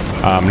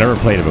 I've never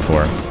played it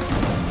before.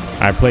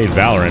 I played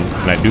Valorant,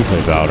 and I do play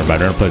Valorant, but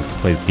I never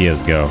played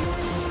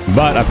CSGO.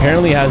 But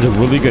apparently it has a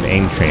really good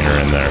aim trainer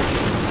in there.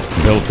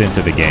 Built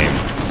into the game.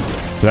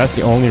 So that's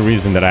the only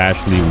reason that I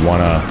actually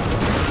want to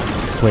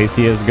play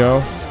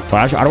CSGO. But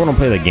actually, I don't want to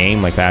play the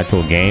game, like the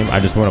actual game. I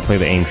just want to play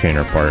the aim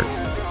trainer part.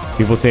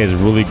 People say it's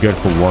really good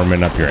for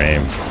warming up your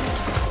aim.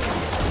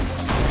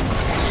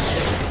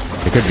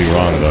 It could be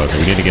wrong, though.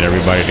 We need to get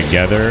everybody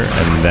together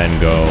and then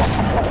go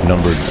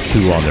number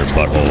 2 on their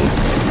buttholes.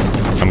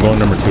 I'm going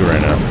number 2 right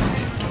now.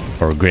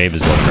 Or Grave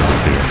is going number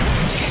 2.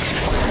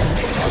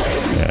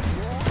 Yeah.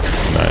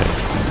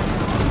 Nice.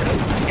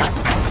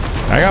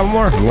 I got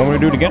more. You want me to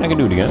do it again? I can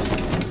do it again.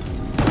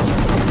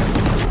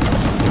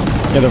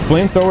 Yeah, the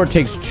flamethrower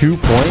takes 2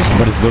 points,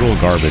 but it's little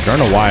garbage. I don't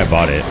know why I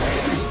bought it.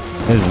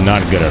 It is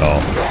not good at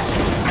all.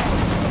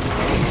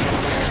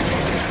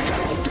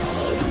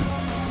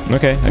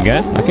 Okay,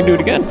 again? I can do it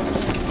again.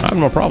 I have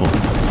no problem.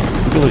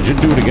 I can legit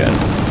do it again.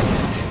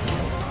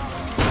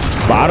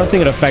 But I don't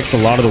think it affects a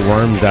lot of the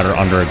worms that are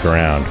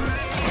underground.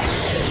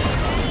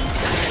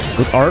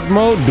 With art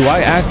mode, do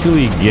I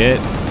actually get...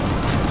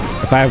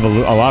 If I have a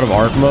lot of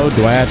art mode,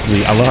 do I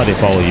actually... I love how they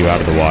follow you out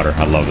of the water.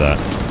 I love that.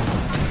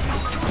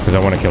 Because I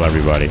want to kill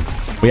everybody.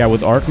 But yeah,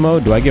 with art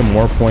mode, do I get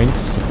more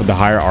points? With the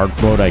higher art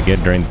mode I get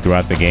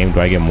throughout the game, do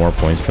I get more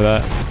points for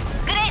that?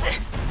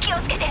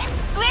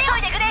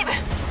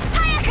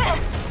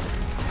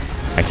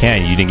 I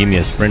can't. You didn't give me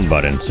a sprint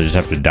button, so I just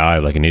have to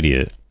dive like an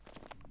idiot.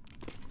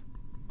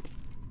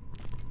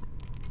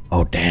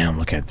 Oh, damn.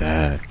 Look at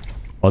that.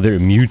 Oh, they're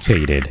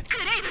mutated.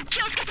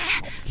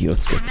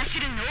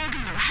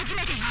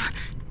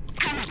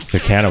 The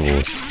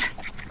cannibals.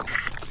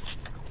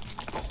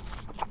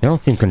 They don't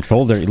seem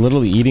controlled. They're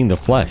literally eating the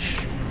flesh.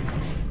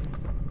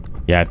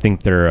 Yeah, I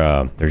think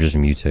they're just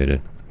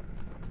mutated.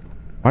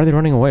 Why are they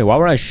running away? Why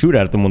would I shoot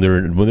at them when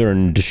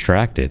they're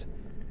distracted?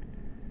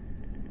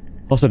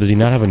 Also, does he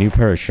not have a new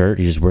pair of shirt?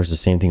 He just wears the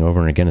same thing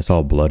over and again. It's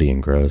all bloody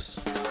and gross.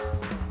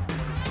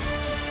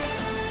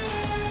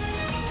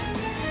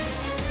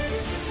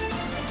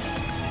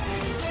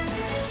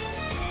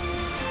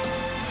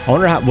 I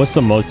wonder what's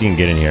the most you can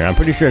get in here. I'm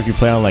pretty sure if you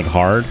play on like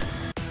hard,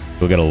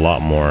 you'll get a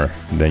lot more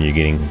than you're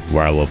getting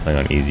while playing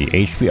on easy.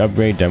 HP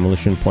upgrade,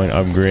 demolition point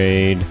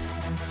upgrade,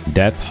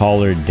 death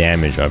hauler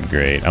damage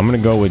upgrade. I'm gonna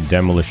go with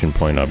demolition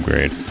point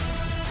upgrade.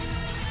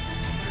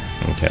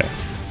 Okay.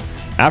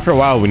 After a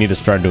while, we need to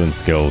start doing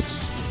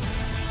skills.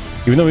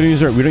 Even though we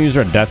don't use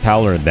our death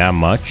howler that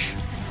much,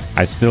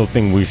 I still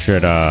think we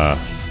should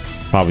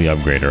probably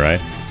upgrade it,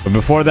 right? But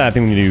before that, I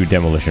think we need to do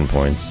demolition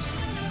points.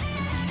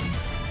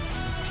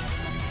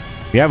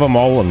 We have them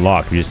all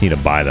unlocked. We just need to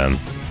buy them.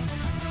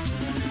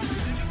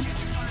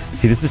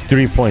 See, this is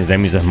 3 points. That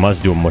means it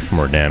must do much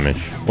more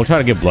damage. We'll try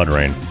to get Blood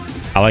Rain.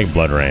 I like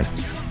Blood Rain.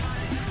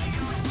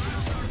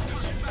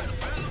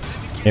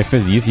 If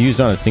it's used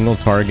on a single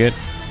target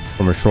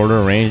from a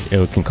shorter range,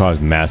 it can cause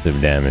massive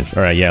damage.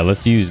 All right, yeah,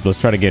 let's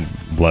try to get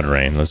Blood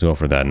Rain. Let's go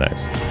for that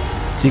next.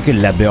 Secret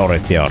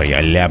laboratory.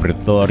 A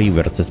laboratory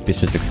where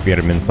suspicious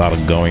experiments are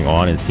going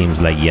on. It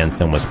seems like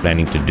Jensen was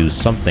planning to do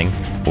something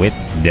with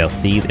their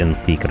seed in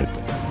secret.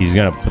 He's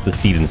gonna put the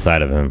seed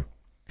inside of him.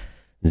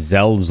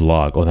 Zell's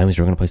log. Oh, that means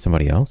we're gonna play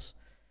somebody else?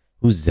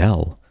 Who's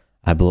Zell?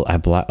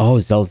 Oh,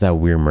 Zell's that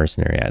weird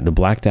mercenary. The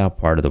blacked out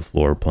part of the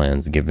floor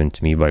plans given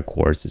to me by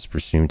Quartz is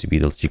presumed to be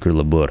the secret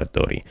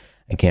laboratory.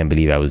 I can't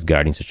believe I was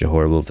guarding such a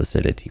horrible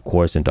facility.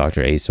 Quartz and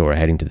Dr. ASUS are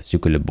heading to the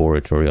secret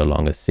laboratory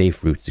along a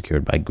safe route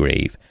secured by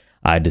Grave.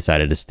 I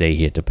decided to stay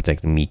here to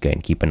protect Mika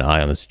and keep an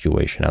eye on the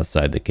situation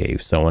outside the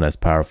cave. Someone as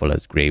powerful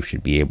as Grave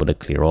should be able to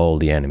clear all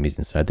the enemies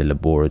inside the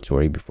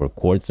laboratory before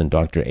Quartz and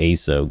Dr.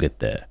 ASUS get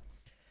there.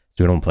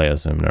 So we don't play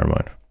as him, never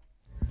mind.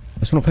 I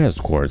just want to play as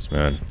Quartz,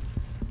 man.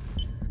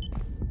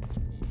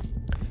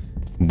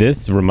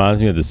 This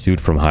reminds me of the suit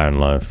from High on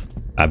Life.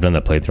 I've done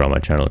that playthrough on my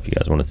channel if you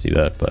guys want to see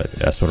that, but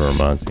that's what it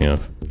reminds me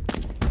of.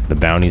 The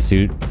bounty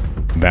suit,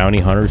 bounty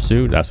hunter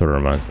suit, that's what it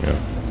reminds me of.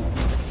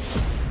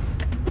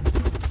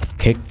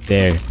 Kick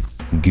their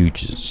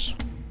gooches.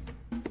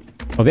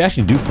 Oh, they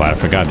actually do fight. I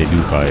forgot they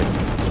do fight.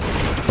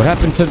 What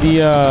happened to the,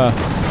 yeah,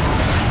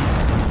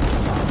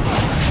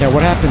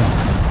 what happened?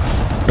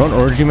 Don't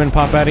Orgy-men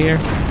pop out of here?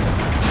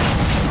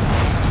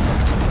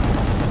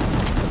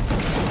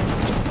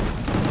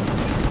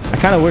 I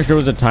kind of wish there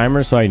was a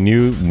timer so I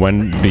knew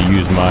when to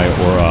use my,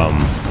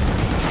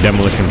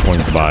 demolition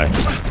points by.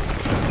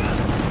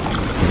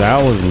 Because I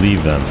always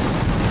leave them.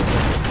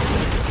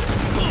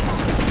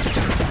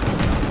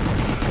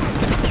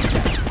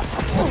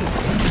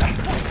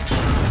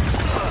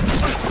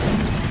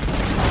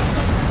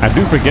 I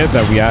do forget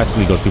that we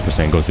actually go Super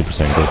Saiyan, go Super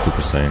Saiyan, go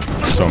Super Saiyan.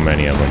 So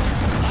many of them.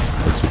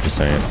 Go Super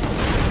Saiyan.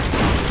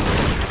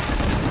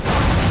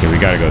 Okay, we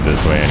gotta go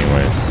this way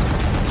anyways.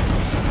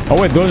 Oh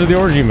wait, those are the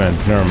Orgy men.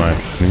 Never mind.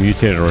 The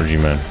mutated Orgy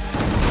men.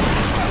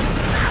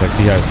 Let's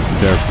see how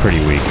they're pretty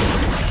weak.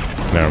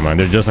 Never mind.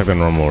 They're just like the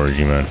normal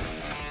Orgy men.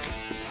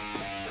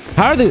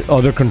 How are they?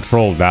 Oh, they're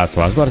controlled. That's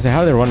why. I was about to say,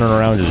 how are they running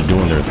around just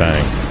doing their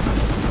thing?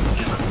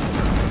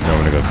 Now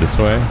I'm gonna go this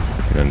way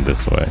and then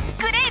this way.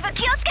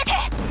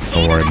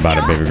 Don't worry about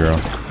it, baby girl.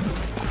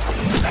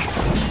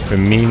 It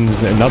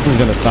means nothing's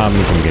gonna stop me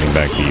from getting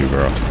back to you,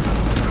 girl.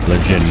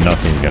 Legit,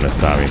 nothing's gonna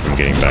stop me from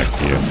getting back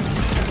to you.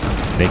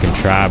 They can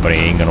try, but it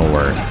ain't gonna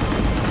work.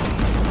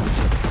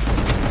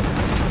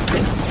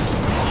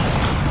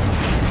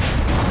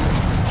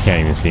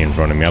 Can't even see in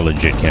front of me. I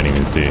legit can't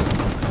even see.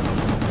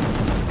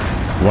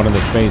 One in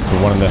the face,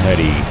 one in the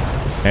heady.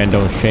 And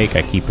don't shake,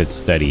 I keep it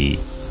steady.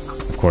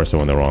 Of course I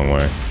went the wrong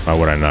way. Why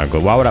would I not go?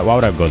 Why would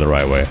I go the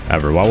right way?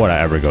 Ever. Why would I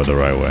ever go the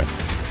right way?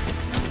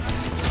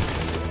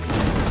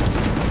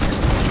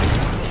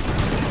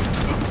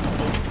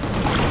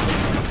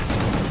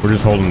 We're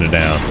just holding it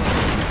down.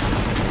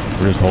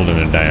 We're just holding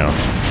it down.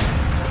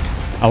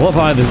 I love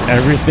how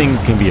everything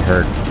can be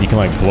hurt. You can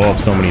like blow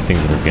up so many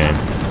things in this game.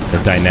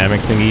 The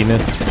dynamic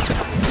thinginess,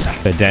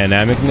 the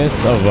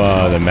dynamicness of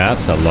the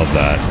maps. I love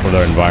that for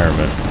the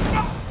environment.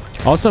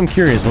 Also, I'm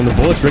curious, when the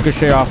bullets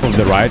ricochet off of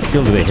the riot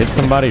shield, do they hit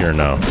somebody or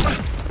no?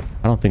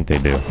 I don't think they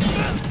do.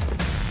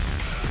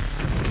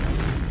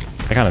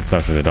 That kind of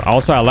sucks if they don't.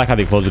 Also, I like how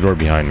they close the door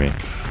behind me.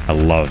 I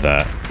love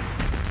that.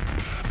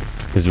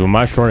 Because with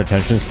my short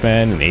attention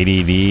span and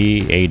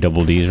ADD,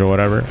 ADDs or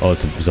whatever. Oh,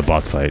 it's a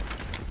boss fight.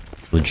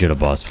 Legit a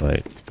boss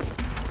fight.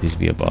 Needs to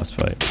be a boss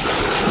fight.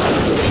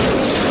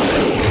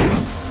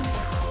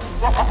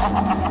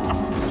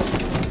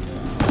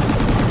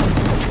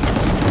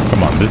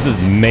 Come on, this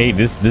is made.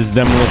 This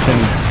demolition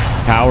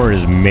tower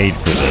is made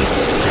for this.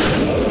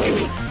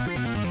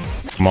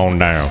 Come on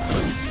down.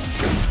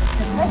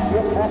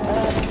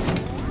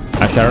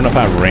 Actually, I don't know if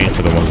I have range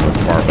for the ones that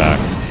are far back.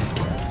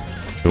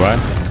 Do I?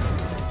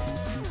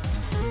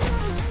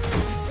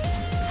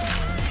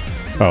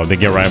 Oh, they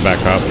get right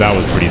back up. That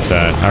was pretty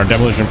sad. Our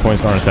demolition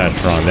points aren't that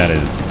strong. That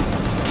is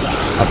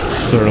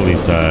absurdly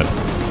sad.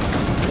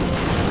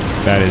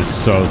 That is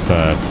so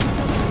sad.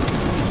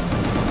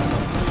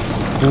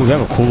 Ooh, they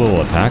have a cool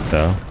little attack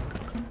though.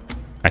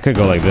 I could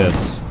go like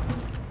this.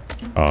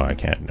 Oh, I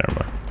can't. Never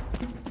mind.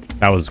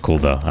 That was cool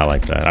though. I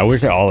like that. I wish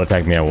they all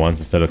attacked me at once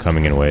instead of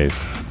coming in waves.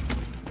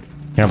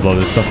 Can I blow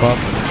this stuff up?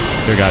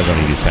 You guys don't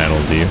need these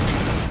panels, do you?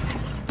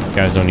 You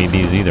guys don't need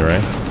these either,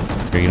 right?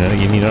 You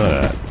need none of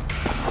that.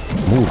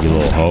 Move, you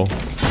little hoe.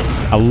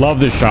 I love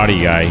this shoddy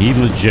guy. He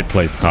legit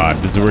plays COD.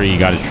 This is where he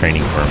got his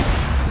training from.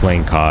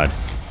 Playing COD.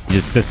 He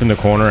just sits in the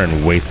corner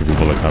and waits for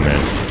people to come in.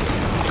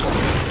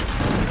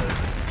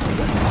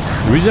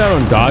 The reason I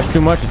don't dodge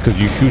too much is because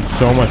you shoot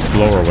so much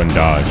slower when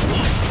dodged.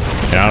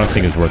 And I don't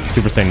think it's worth it.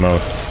 Super Saiyan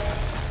mode.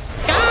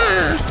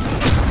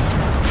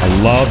 I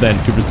love that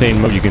in Super Saiyan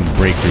mode you can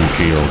break through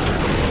shields.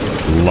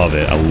 Love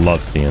it. I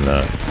love seeing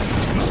that.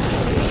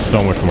 It's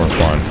so much more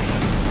fun.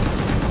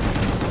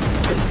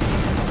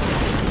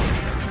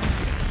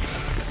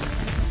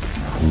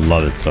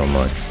 Love it so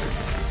much.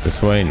 This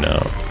way?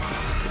 No.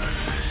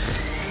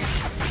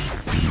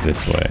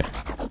 This way.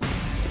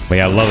 But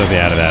yeah, I love that they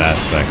added that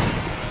aspect.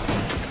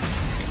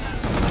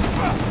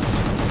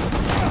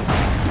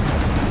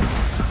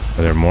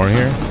 Are there more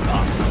here?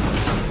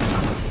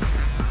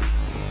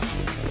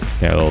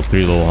 Yeah,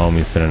 three little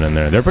homies sitting in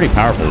there. They're pretty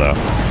powerful though.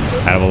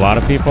 Out of a lot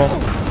of people.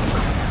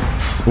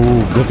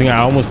 Ooh, good thing I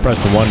almost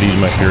pressed 1 to use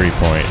my Fury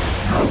point.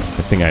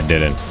 Good thing I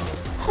didn't.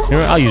 You know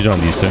what? I'll use it on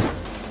these two.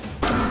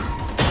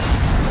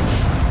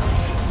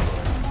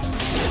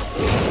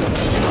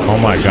 Oh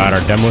my god,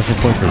 our demolition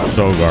points are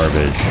so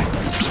garbage.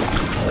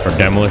 Our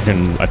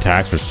demolition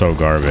attacks are so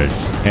garbage.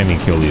 Can't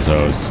even kill these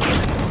hoes.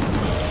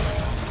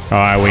 Oh,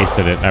 I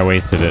wasted it. I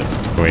wasted it.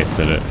 I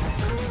wasted it.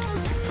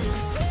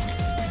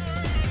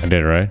 I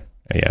did, right?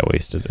 Yeah, I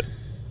wasted it.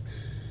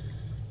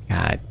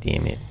 God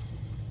damn it.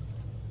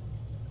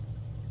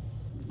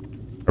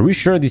 Are we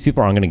sure these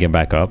people aren't going to get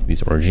back up?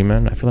 These orgy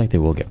men? I feel like they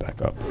will get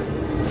back up.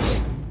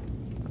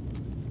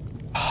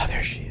 Oh,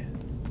 there she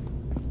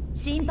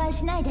is. She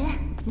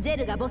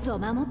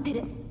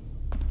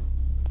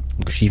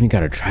even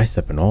got her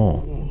tricep and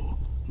all.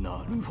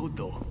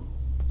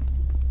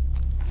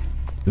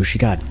 Dude, she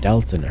got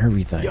delts and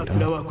everything.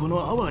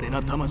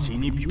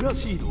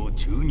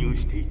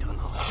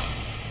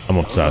 I'm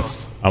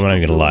obsessed. I'm not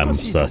even gonna lie, I'm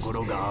obsessed.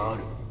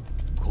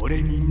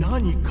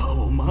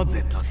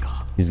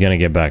 He's gonna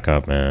get back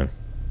up, man.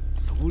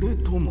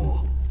 Dude,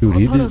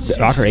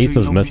 Dr.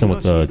 ASUS messing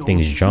with the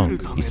thing's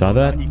junk. You saw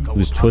that? He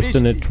was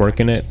twisting it,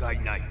 twerking it,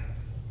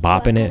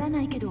 bopping it.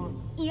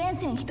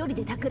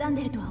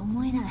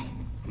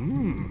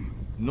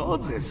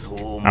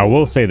 I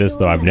will say this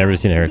though, I've never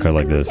seen a haircut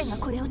like this. So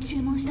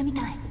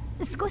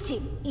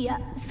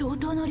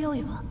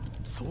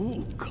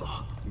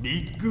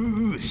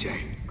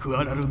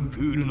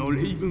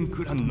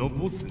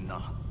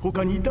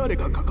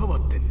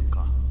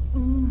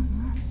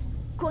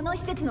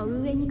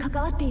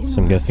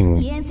I'm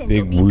guessing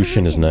Big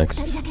Wushin is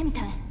next.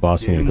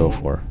 Boss we need to go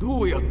for.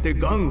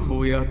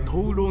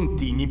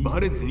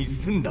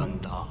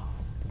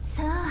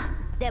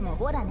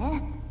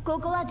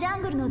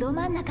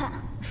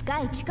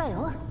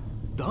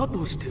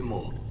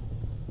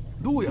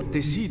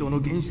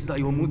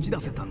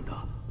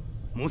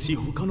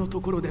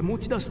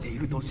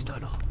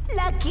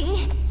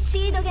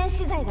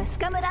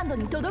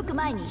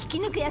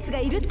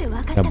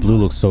 That blue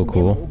looks so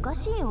cool.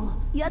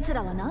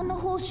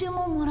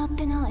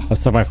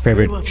 That's like my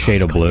favorite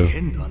shade of blue.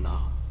 I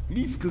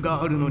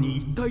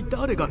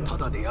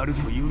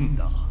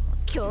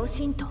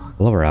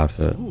love her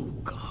outfit.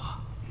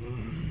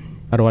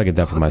 How do I get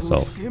that for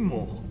myself?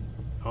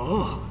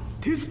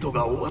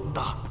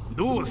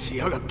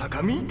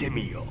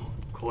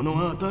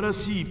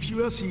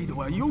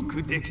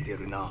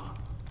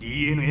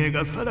 DNA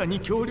がさらに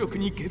強力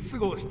に結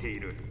合してい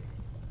る。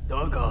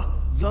だが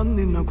残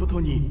念なこ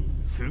とに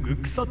すぐ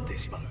腐って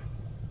しまう。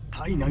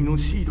体内の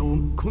シードを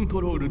コン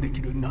トロールでき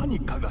る何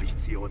かが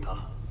必要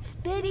だ。ス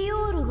ペリ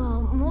オール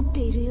が持って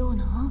いるよう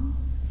な。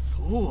そ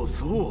そう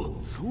そ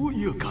う、そう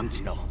いう感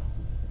じな。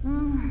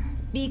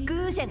ビッグウ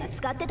ーシェンが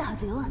使ってたは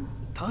ずよ。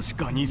確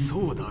かに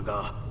そうだ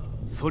が、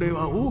それ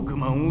はオーグ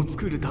マンを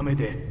作るため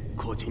で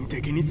個人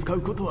的に使う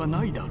ことは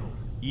ないだろう。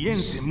イエン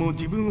センも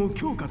自分を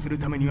強化する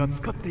ためには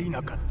使ってい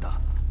なかった。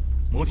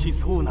もし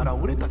そうなら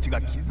俺たちが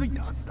気づい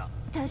たはずだ。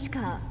確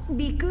か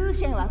ビッグウー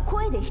シェンは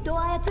声で人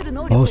を操る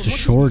能力を Oh, 持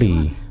it's って a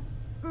いるでし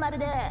shorty. ょ。まる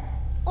で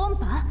音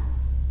波、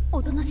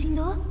音の振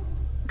動、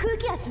空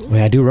気圧。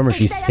 Wait, I do remember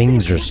she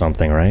sings or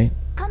something, right?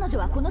 彼女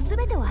はこの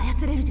全てを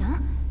操れるじゃ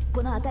ん。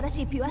この新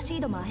しいピュアシ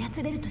ードも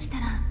操れるとした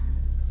ら。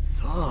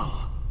さ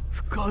あ、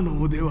不可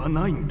能では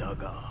ないんだ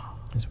が。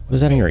What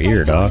is that in your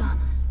ear, dog?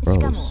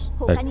 Gross.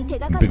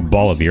 That big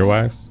ball of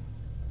earwax?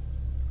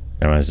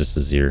 No, it's just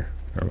his ear.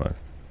 Never mind.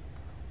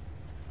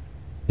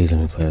 Please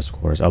let me play as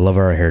Quartz. I love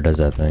how her hair does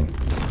that thing.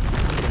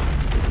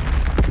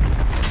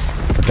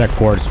 Protect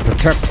Quartz.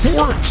 Protect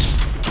Quartz!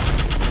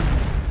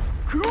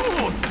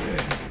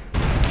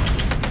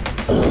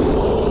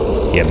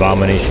 The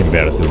abomination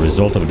battle. The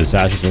result of a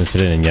disastrous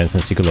incident in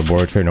Jensen's secret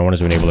laboratory. No one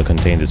has been able to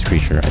contain this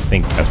creature. I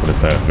think that's what it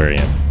said at the very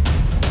end.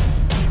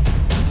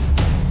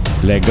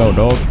 Let go,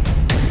 dog.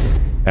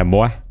 That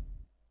boy.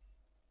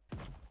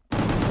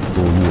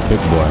 Ooh, you a big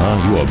boy, huh?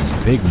 You a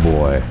big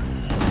boy.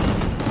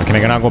 Can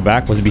I not go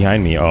back? What's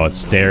behind me? Oh, it's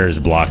stairs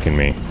blocking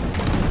me.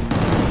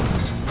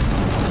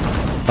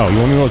 Oh, you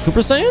want me to go Super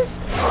Saiyan?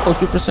 Go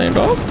Super Saiyan,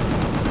 dog.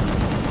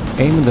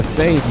 Aim in the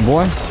face,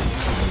 boy.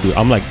 Dude,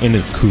 I'm like in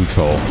his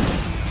control.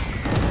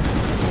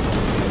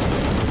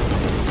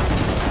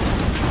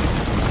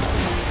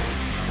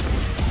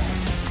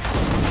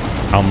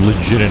 I'm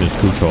legit in his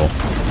control.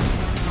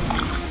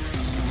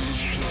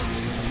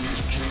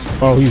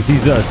 Oh, he's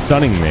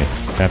stunning me.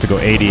 I have to go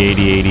 80,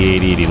 80, 80,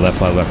 80, 80.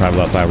 Left, right, left, right,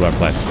 left, right, left,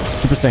 right.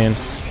 Super Saiyan.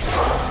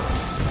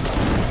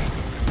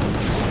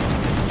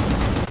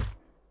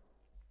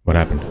 What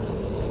happened?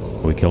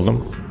 We killed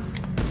him?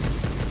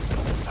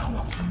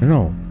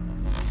 No.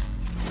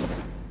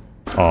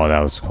 Oh, that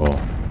was cool.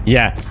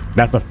 Yeah,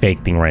 that's a fake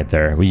thing right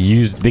there.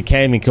 They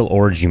can't even kill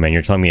Orgy, man.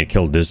 You're telling me it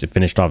killed this, it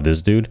finished off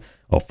this dude?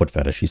 Oh, foot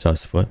fetish. You saw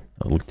his foot?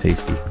 That looked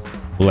tasty.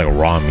 Looked like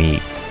raw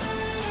meat.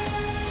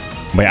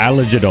 But I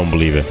legit don't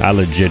believe it. I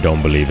legit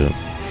don't believe it.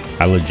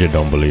 I legit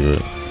don't believe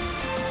it.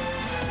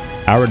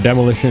 Our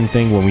demolition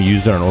thing, when we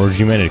used it on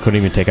Orgy Man, it couldn't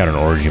even take out an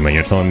Orgy Man.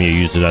 You're telling me we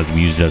used it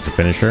as a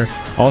finisher?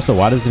 Also,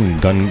 why doesn't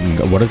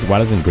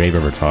Grave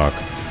ever talk?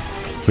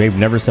 Grave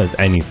never says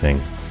anything.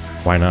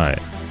 Why not?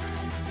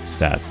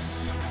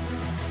 Stats.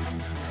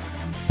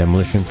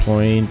 Demolition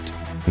point.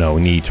 No,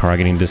 we need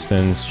targeting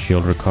distance,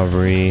 shield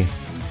recovery.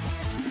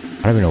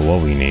 I don't even know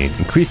what we need.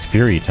 Increased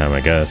fury time,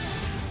 I guess.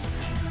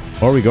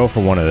 Or we go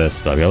for one of this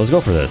stuff. Yeah, let's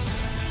go for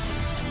this.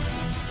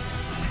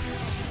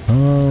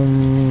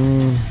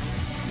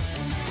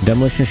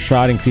 Demolition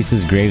shot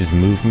increases Grave's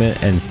movement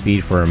and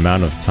speed for an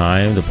amount of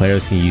time. The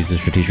players can use it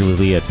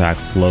strategically attack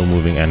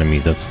slow-moving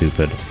enemies. That's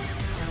stupid.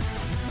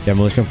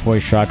 Demolition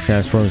point shot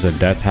transforms a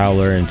Death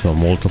Howler into a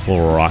multiple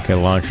rocket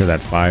launcher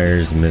that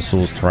fires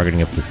missiles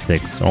targeting up to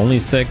 6. Only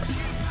 6?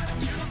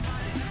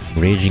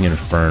 Raging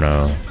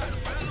Inferno.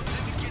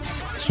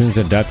 Swings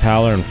a Death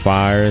Howler and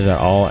fires at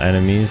all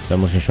enemies.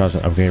 Demolition shots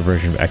an upgraded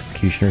version of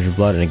Executioner's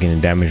Blood and it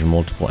can damage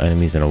multiple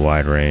enemies in a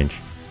wide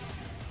range.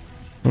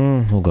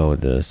 We'll go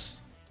with this.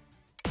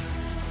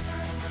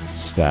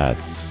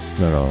 Stats.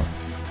 No.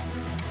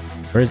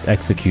 Where's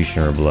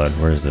Executioner Blood?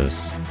 Where is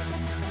this?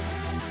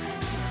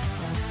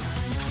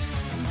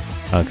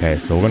 Okay,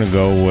 so we're gonna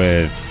go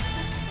with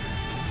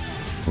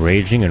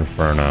Raging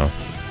Inferno.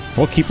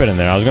 We'll keep it in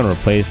there. I was gonna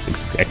replace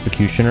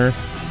Executioner,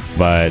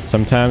 but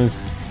sometimes,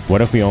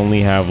 what if we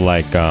only have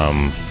like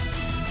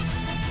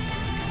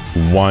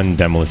one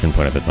demolition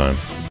point at the time?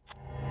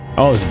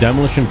 Oh, it's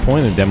demolition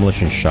point and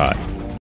demolition shot.